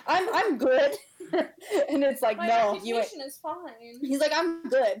 I'm good. And it's like, My no, reputation is fine. He's like, I'm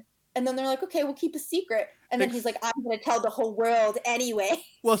good. And then they're like, okay, we'll keep a secret. And then he's like, I'm going to tell the whole world anyway.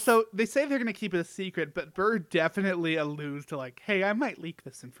 Well, so they say they're going to keep it a secret, but Burr definitely alludes to like, hey, I might leak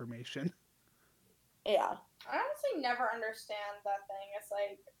this information. Yeah. I honestly never understand that thing. It's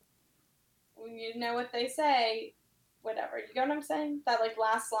like, when you know what they say, whatever. You know what I'm saying? That like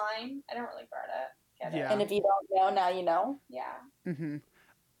last line, I don't really get it. Yeah. And if you don't know, now you know. Yeah. Mm-hmm.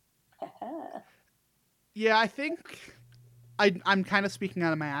 Yeah, I think I'm kind of speaking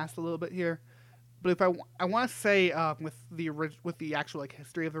out of my ass a little bit here, but if I want to say with the actual like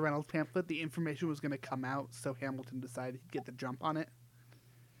history of the Reynolds pamphlet, the information was going to come out, so Hamilton decided he'd get the jump on it.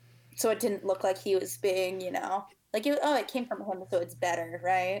 So it didn't look like he was being, like it came from him, so it's better,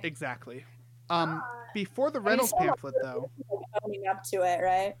 right? Exactly. Before the Reynolds pamphlet, though, owning up to it,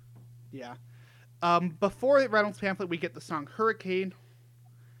 right? yeah. Before the Reynolds pamphlet, we get the song "Hurricane,"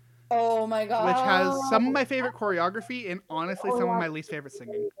 Oh my god! which has some of my favorite choreography and honestly some of my least favorite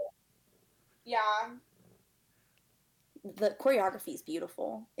singing. Yeah. The choreography is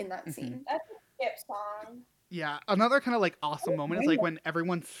beautiful in that scene. That's a skip song. Yeah, another kind of like awesome moment is like when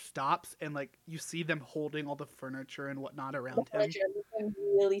everyone stops and like you see them holding all the furniture and whatnot around him.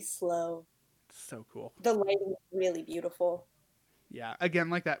 Really slow. So cool. The lighting is really beautiful. Yeah, again,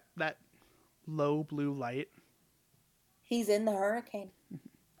 like that low blue light. He's in the hurricane.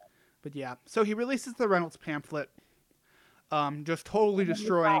 But yeah, so he releases the Reynolds pamphlet, just totally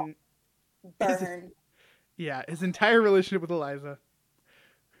destroying Burn. his entire relationship with Eliza,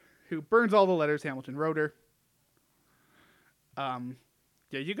 who burns all the letters Hamilton wrote her.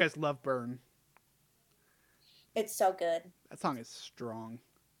 Yeah, you guys love Burn. It's so good. That song is strong.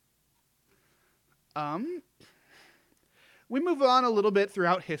 We move on a little bit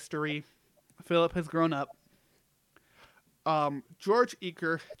throughout history. Philip has grown up. George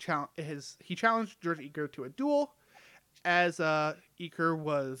Eaker challenged George Eaker to a duel, as Eaker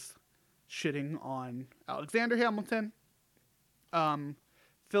was shitting on Alexander Hamilton.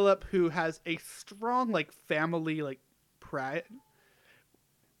 Philip, who has a strong like family like pride,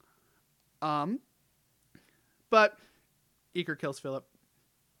 but Eaker kills Philip.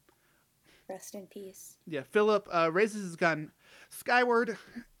 Rest in peace. Yeah, Philip raises his gun skyward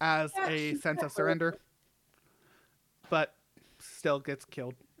as a sense of surrender, but still gets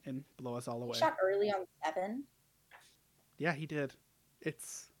killed and blow us all away. He shot early on 7. Yeah, he did.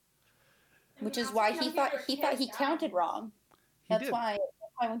 Which is why he thought he counted wrong. That's did. why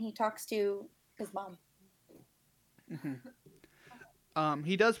when he talks to his mom. Mm-hmm.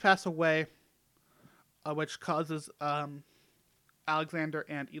 He does pass away, which causes Alexander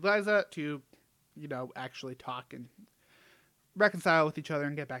and Eliza to, actually talk and reconcile with each other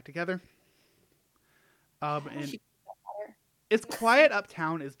and get back together. And It's Quiet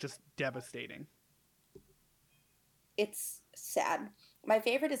Uptown is just devastating. It's sad. My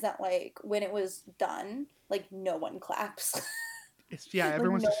favorite is that like when it was done, like no one claps.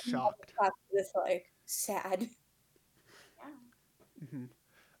 Everyone's just one shocked. claps. It's like sad.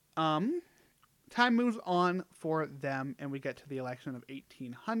 Mm-hmm. Time moves on for them, and we get to the election of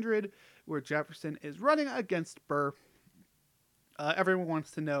 1800, where Jefferson is running against Burr. Everyone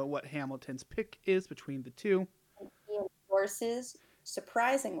wants to know what Hamilton's pick is between the two. He endorses,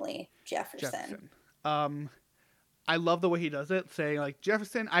 surprisingly, Jefferson. I love the way he does it, saying like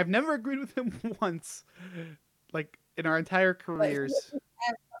Jefferson. I've never agreed with him once, like in our entire careers. But he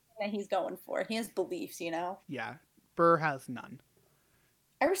has something that he's going for. He has beliefs, Yeah, Burr has none.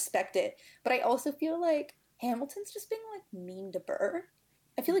 I respect it, but I also feel like Hamilton's just being like mean to Burr.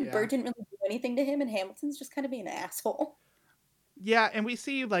 I feel like Yeah. Burr didn't really do anything to him, and Hamilton's just kind of being an asshole. Yeah, and we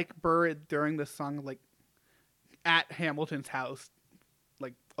see like Burr during this song like at Hamilton's house,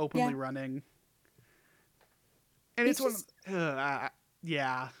 like openly Yeah. running. And He's it's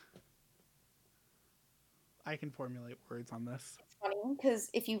yeah. I can formulate words on this. It's funny because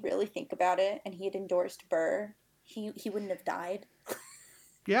if you really think about it, and he had endorsed Burr, he wouldn't have died.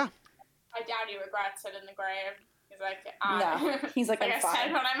 Yeah. I doubt he regrets it in the grave. He's like, No, he's like, I'm I said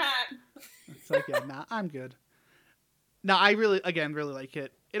fine. what I meant. It's like, yeah, nah, I'm good. No, I really like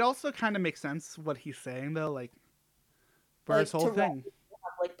it. It also kind of makes sense what he's saying though, like Burr's Like, whole to thing.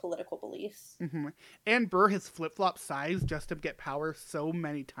 have like political beliefs. hmm And Burr has flip-flop sides just to get power so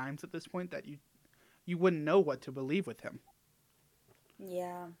many times at this point that you wouldn't know what to believe with him.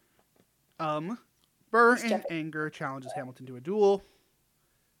 Yeah. Burr He's in jumping. anger challenges Hamilton to a duel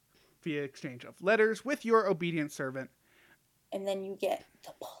via exchange of letters with your obedient servant. And then you get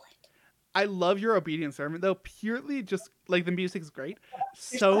the bullet. I love your obedient servant though, purely just like the music's great.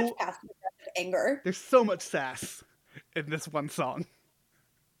 There's so So much passive-aggressive anger. there's so much sass in this one song.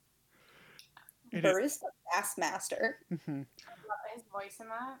 And Burr is the sass master. Mhm. His voice in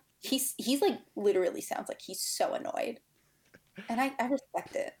that. He's like literally sounds like he's so annoyed. And I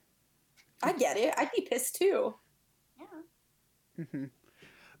respect it. I get it. I'd be pissed too. Yeah. Mhm.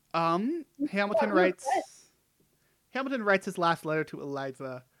 Hamilton Yeah, writes. good. Hamilton writes his last letter to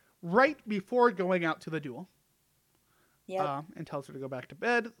Eliza right before going out to the duel, Yeah. and tells her to go back to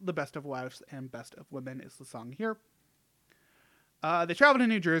bed. The best of wives and best of women is the song here. They travel to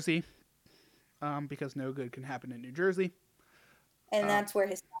New Jersey, because no good can happen in New Jersey. And that's where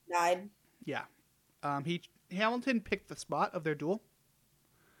his son died. Yeah, Hamilton picked the spot of their duel,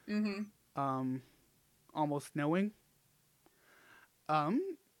 Mm-hmm. almost knowing.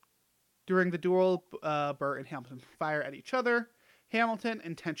 During the duel, Burr and Hamilton fire at each other. Hamilton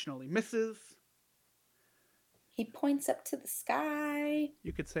intentionally misses. He points up to the sky.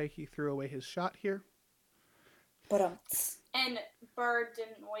 You could say he threw away his shot here. But And Bird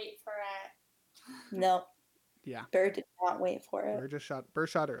didn't wait for it. no, Yeah, Burr did not wait for it. Burr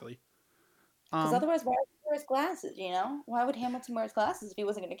shot early. Because otherwise, why would he wear his glasses, you know? Why would Hamilton wear his glasses if he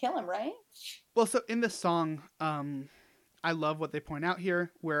wasn't going to kill him, right? Well, so in this song, I love what they point out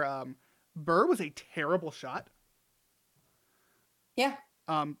here, where Burr was a terrible shot. Yeah.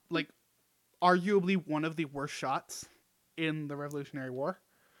 Like arguably one of the worst shots in the Revolutionary War.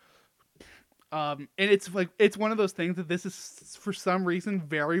 And it's like it's one of those things that this is for some reason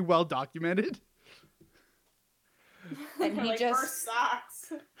very well documented. And he Like, just- Bird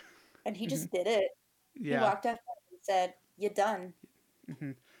sucks. And he just did it. He Yeah. walked up and said, "You're done."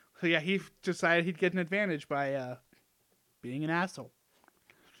 So yeah, he decided he'd get an advantage by being an asshole.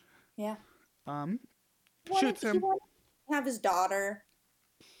 Yeah. Shoots He him. wanted to have his daughter.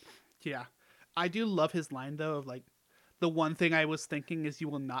 Yeah. I do love his line though of like the one thing I was thinking is you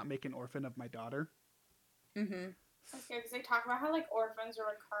will not make an orphan of my daughter. Mm-hmm. That's good because they talk about how like orphans are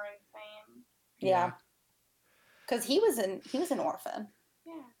a recurring theme. Yeah. Because he was an orphan.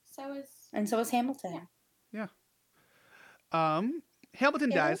 Yeah. So is. And so was Hamilton. Yeah.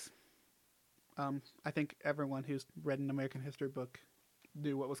 Hamilton Yeah. dies. I think everyone who's read an American history book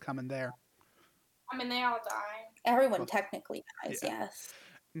knew what was coming there. I mean, they all die. Everyone Well, technically dies, yeah.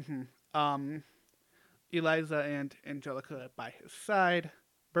 yes. Eliza and Angelica by his side.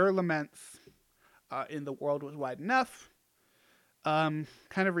 Burr laments. In the world was wide enough. Kind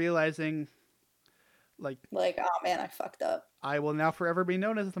of realizing, like, Like, oh man, I fucked up. I will now forever be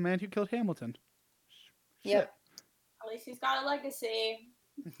known as the man who killed Hamilton. Yep. At least he's got a legacy.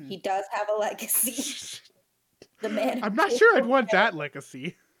 He does have a legacy. The man. I'm not sure I'd want that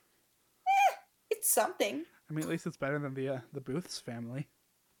legacy. It's something. I mean, at least it's better than the Booths family.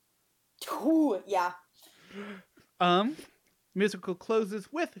 Ooh, yeah. Musical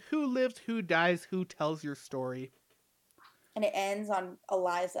closes with "Who lives, who dies, who tells your story," And it ends on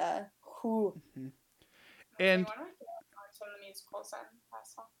Eliza, who and One of my favorite parts from the musical is that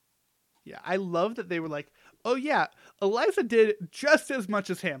song. yeah, I love that they were like, "Oh yeah, Eliza did just as much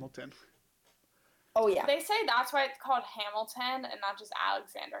as Hamilton." oh yeah. They say that's why it's called Hamilton and not just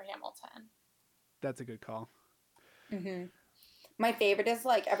Alexander Hamilton. That's a good call. Mm-hmm. My favorite is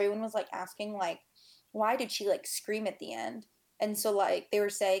like everyone was like asking like, why did she like scream at the end? And so like they were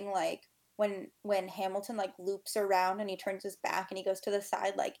saying like when Hamilton like loops around and he turns his back and he goes to the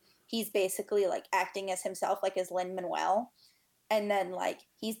side, like he's basically like acting as himself, like as Lin-Manuel, and then like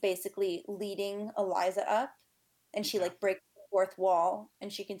he's basically leading Eliza up, and she like breaks the fourth wall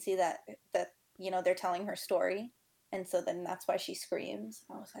and she can see that you know they're telling her story. And so then that's why she screams.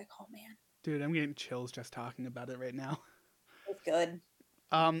 I was like, oh man, Dude, I'm getting chills just talking about it right now. it's good.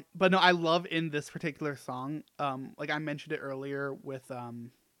 But no, I love in this particular song, like I mentioned it earlier with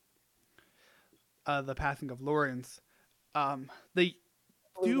the passing of Lawrence. They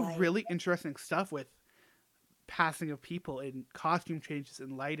Blue do light. really interesting stuff with passing of people and costume changes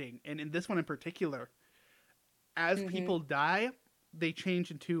and lighting. And in this one in particular, as people die, they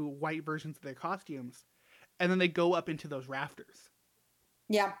change into white versions of their costumes, and then they go up into those rafters.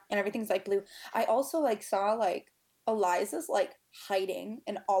 Yeah, and everything's like blue. I also like saw like Eliza's like hiding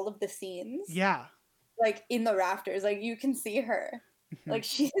in all of the scenes. Yeah. Like in the rafters. Like you can see her. Like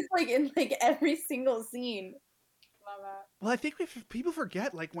she's like in like every single scene. Love that. Well, I think people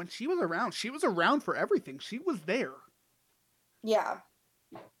forget, like, when she was around for everything. She was there. Yeah.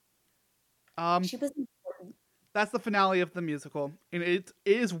 Um, She was important. that's the finale of the musical, and it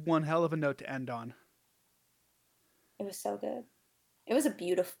is one hell of a note to end on. It was so good. It was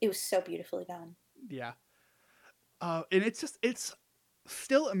so beautifully done. Yeah. And it's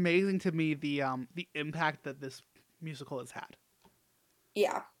still amazing to me the impact that this musical has had.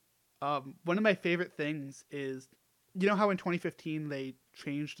 Yeah. One of my favorite things is, you know how in 2015 they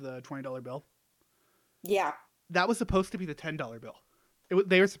changed the $20 bill? Yeah. That was supposed to be the $10 bill.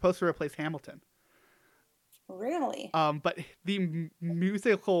 They were supposed to replace Hamilton. Really? But the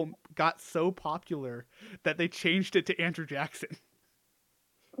musical got so popular that they changed it to Andrew Jackson.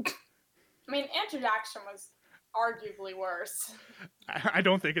 I mean, Andrew Jackson was arguably worse. I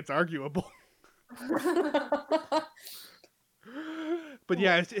don't think it's arguable. But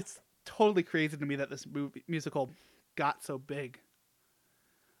yeah, it's totally crazy to me that this musical got so big.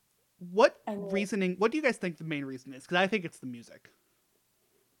 What reasoning? What do you guys think the main reason is? Because I think it's the music.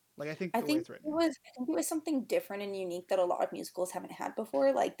 Like I think the way it's written. I think it was something different and unique that a lot of musicals haven't had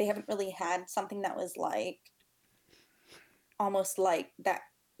before. Like they haven't really had something that was like almost like that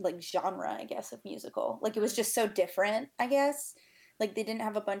like genre, I guess, of musical. Like it was just so different, I guess. Like they didn't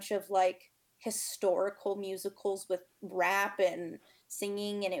have a bunch of like historical musicals with rap and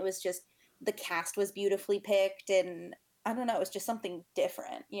singing, and it was just the cast was beautifully picked, and I don't know, it was just something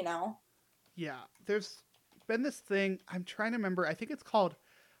different, you know? Yeah, there's been this thing, I'm trying to remember, I think it's called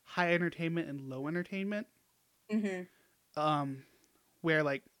high entertainment and low entertainment. Where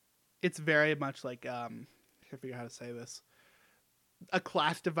like it's very much like I can't figure out how to say this. A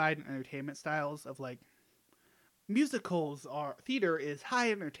class divide in entertainment styles of like musicals or theater is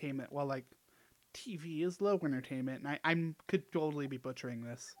high entertainment while like TV is low entertainment. And I could totally be butchering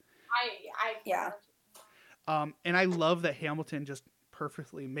this. Yeah. And I love that Hamilton just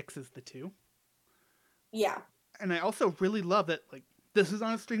perfectly mixes the two. Yeah. And I also really love that like this is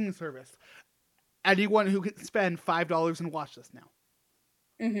on a streaming service. Anyone who can spend $5 and watch this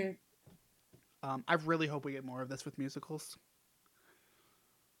now. I really hope we get more of this with musicals.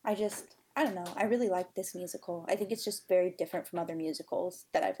 I don't know. I really like this musical. I think it's just very different from other musicals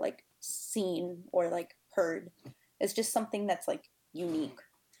that I've like seen or like heard. It's just something that's like unique.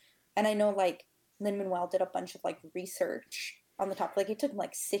 And I know like Lin-Manuel did a bunch of like research on the top. Like it took him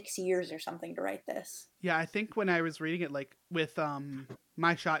like 6 years or something to write this. Yeah, I think when I was reading it, like with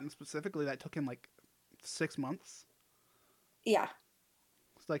My Shot and specifically, that took him like 6 months. Yeah.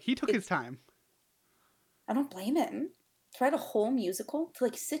 It's like he took his time. I don't blame him. To write a whole musical, to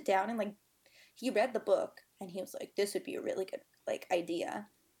like sit down and like he read the book and he was like, this would be a really good like idea.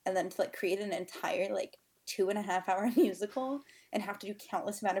 And then to like create an entire like 2.5 hour musical and have to do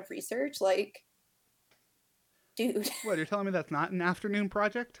countless amount of research, like dude. What, you're telling me that's not an afternoon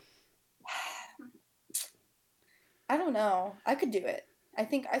project? I don't know. I could do it. I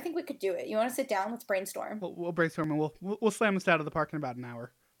think we could do it. You want to sit down? Let's brainstorm. We'll brainstorm and we'll slam this out of the park in about an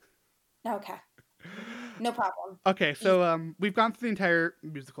hour. Okay. No problem. Okay, so we've gone through the entire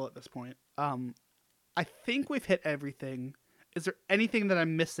musical at this point. I think we've hit everything. Is there anything that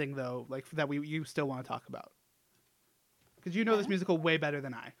I'm missing though, like that you still want to talk about? Because you know this musical way better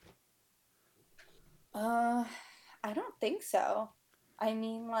than I. I don't think so. I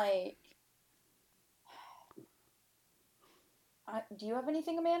mean, like, do you have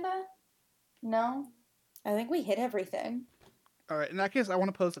anything, Amanda? No? I think we hit everything. All right, in that case, I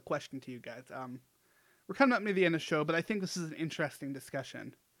want to pose a question to you guys. We're coming up near the end of the show, but I think this is an interesting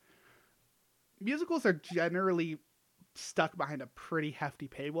discussion. Musicals are generally stuck behind a pretty hefty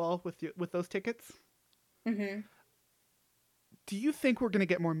paywall with those tickets. Mm-hmm. Do you think we're going to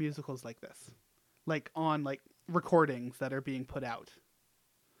get more musicals like this? Like on like recordings that are being put out?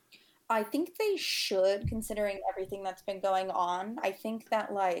 I think they should, considering everything that's been going on. I think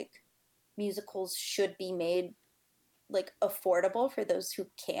that like musicals should be made like affordable for those who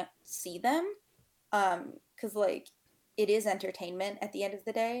can't see them. Because like it is entertainment at the end of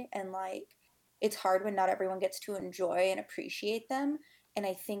the day, and like it's hard when not everyone gets to enjoy and appreciate them. And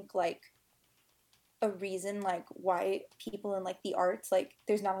I think like a reason like why people in like the arts, like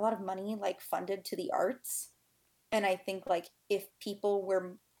there's not a lot of money like funded to the arts. And I think like if people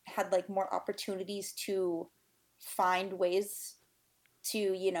were had like more opportunities to find ways to,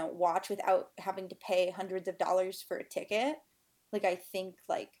 you know, watch without having to pay hundreds of dollars for a ticket, like I think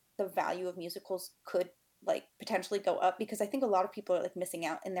like the value of musicals could like potentially go up, because I think a lot of people are like missing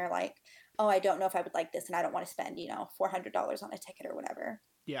out and they're like, oh, I don't know if I would like this and I don't want to spend, you know, $400 on a ticket or whatever.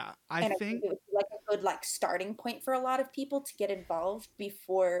 Yeah, And I think it would be like a good like starting point for a lot of people to get involved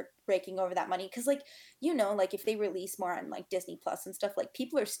before breaking over that money. Because like, you know, like if they release more on like Disney Plus and stuff, like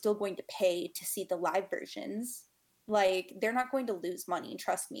people are still going to pay to see the live versions. Like they're not going to lose money,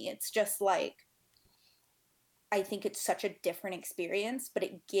 trust me. It's just like, I think it's such a different experience, but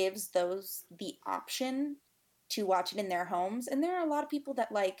it gives those the option to watch it in their homes. And there are a lot of people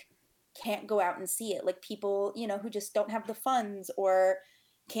that like can't go out and see it, like people, you know, who just don't have the funds or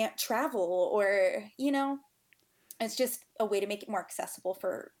can't travel, or, you know, it's just a way to make it more accessible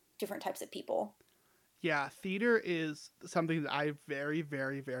for different types of people. Yeah, theater is something that I very,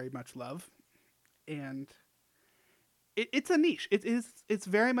 very, very much love. And it's a niche. It's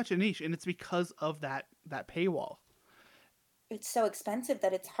very much a niche, and it's because of that paywall. It's so expensive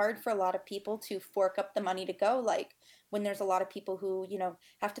that it's hard for a lot of people to fork up the money to go. Like when there's a lot of people who, you know,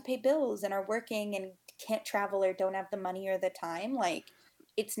 have to pay bills and are working and can't travel or don't have the money or the time, like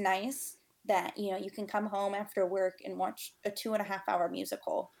it's nice that, you know, you can come home after work and watch a 2.5 hour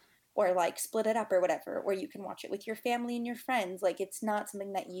musical, or like split it up or whatever, or you can watch it with your family and your friends. Like it's not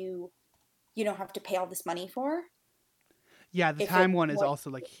something that you don't have to pay all this money for. Yeah, the time one is also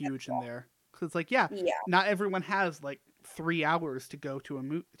like huge in there. Cause it's like, yeah, not everyone has like 3 hours to go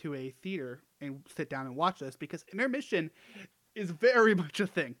to a theater and sit down and watch this, because intermission is very much a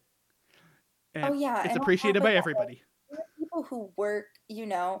thing. And oh yeah, it's appreciated by everybody. People who work, you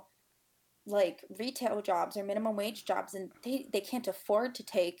know, like retail jobs or minimum wage jobs, and they can't afford to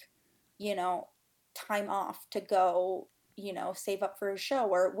take, you know, time off to go, you know, save up for a show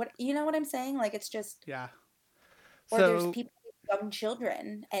or what, you know what I'm saying? Like it's just, yeah. Or there's people with young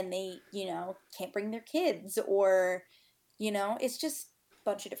children and they, you know, can't bring their kids, or, you know, it's just a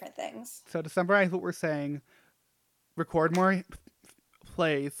bunch of different things. So to summarize what we're saying, record more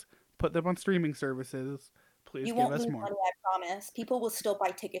plays, put them on streaming services. Please you give won't us lose more. money, I promise. People will still buy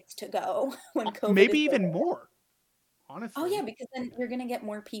tickets to go when COVID maybe is even over. more, honestly. Oh yeah, because then you're gonna get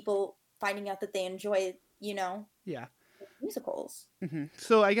more people finding out that they enjoy, you know, musicals. Mm-hmm.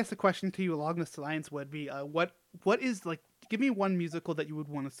 So I guess the question to you along this lines would be, what is like? Give me one musical that you would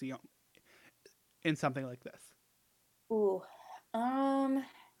want to see in something like this. Ooh,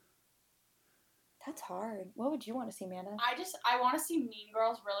 that's hard. What would you want to see, Amanda? I want to see Mean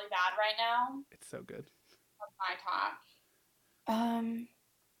Girls really bad right now. It's so good. That's my top.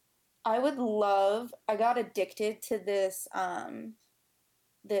 I would love. I got addicted to this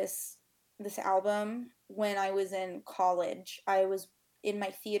this album when I was in college. I was in my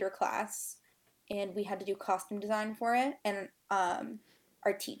theater class, and we had to do costume design for it. And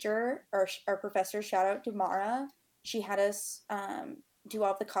our teacher, our professor, shout out to Mara, she had us do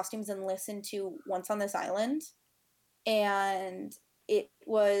all of the costumes and listen to Once on This Island. And it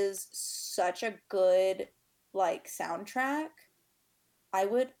was such a good, like, soundtrack. I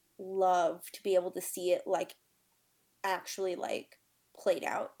would love to be able to see it, like, actually, like, played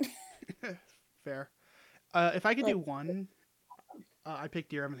out. Fair. If I could do one, I pick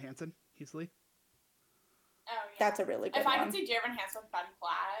Dear Evan Hansen easily. Oh, yeah. That's a really good one. If I could see Dear Evan Hansen with Ben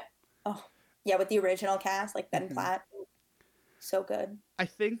Platt. Oh, yeah, with the original cast, like Ben Platt. So good. I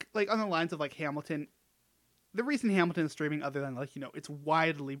think, like, on the lines of, like, Hamilton, the reason Hamilton is streaming, other than, like, you know, it's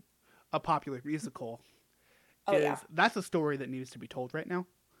widely a popular musical, that's a story that needs to be told right now.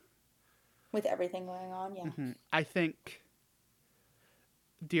 With everything going on, yeah. Mm-hmm. I think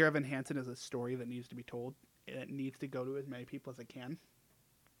Dear Evan Hansen is a story that needs to be told. It needs to go to as many people as it can.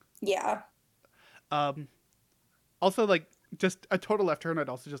 Yeah. Also, like, just a total left turn, I'd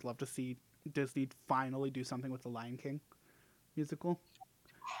also just love to see Disney finally do something with the Lion King musical.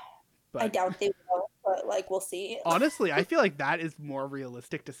 But I doubt they will, but, like, we'll see. Honestly, I feel like that is more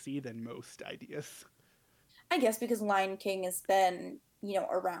realistic to see than most ideas. I guess because Lion King has been, you know,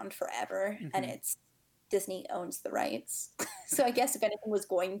 around forever, and it's Disney owns the rights. So I guess if anything was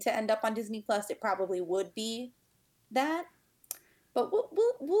going to end up on Disney Plus, it probably would be that. But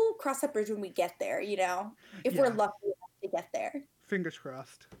we'll cross that bridge when we get there, you know, if we're lucky enough to get there. Fingers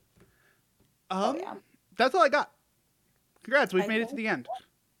crossed. That's all I got. Congrats, we've made it to the end.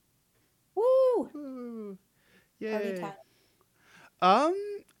 Woo! Yay. Party time.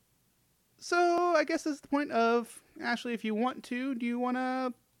 So I guess that's the point of, Ashley, if you want to, do you want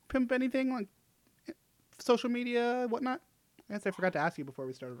to pimp anything like social media, whatnot? I guess I forgot to ask you before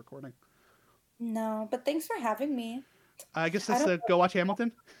we started recording. No, but thanks for having me. I guess I just don't go watch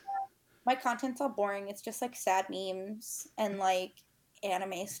Hamilton. My content's all boring. It's just like sad memes and like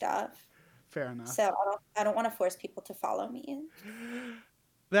anime stuff. Fair enough. So I don't want to force people to follow me.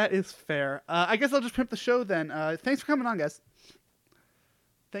 That is fair. I guess I'll just pimp the show then. Thanks for coming on, guys.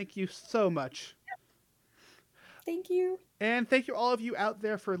 Thank you so much. Thank you. And thank you all of you out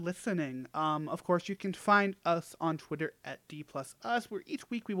there for listening. Of course, you can find us on Twitter at D+Us, where each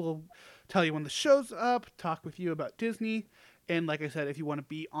week we will tell you when the show's up, talk with you about Disney. And like I said, if you want to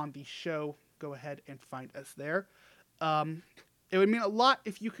be on the show, go ahead and find us there. It would mean a lot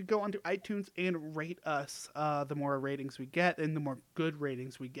if you could go onto iTunes and rate us. The more ratings we get and the more good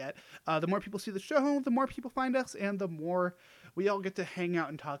ratings we get, the more people see the show, the more people find us, and the more we all get to hang out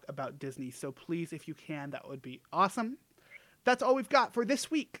and talk about Disney. So please, if you can, that would be awesome. That's all we've got for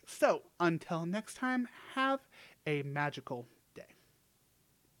this week. So until next time, have a magical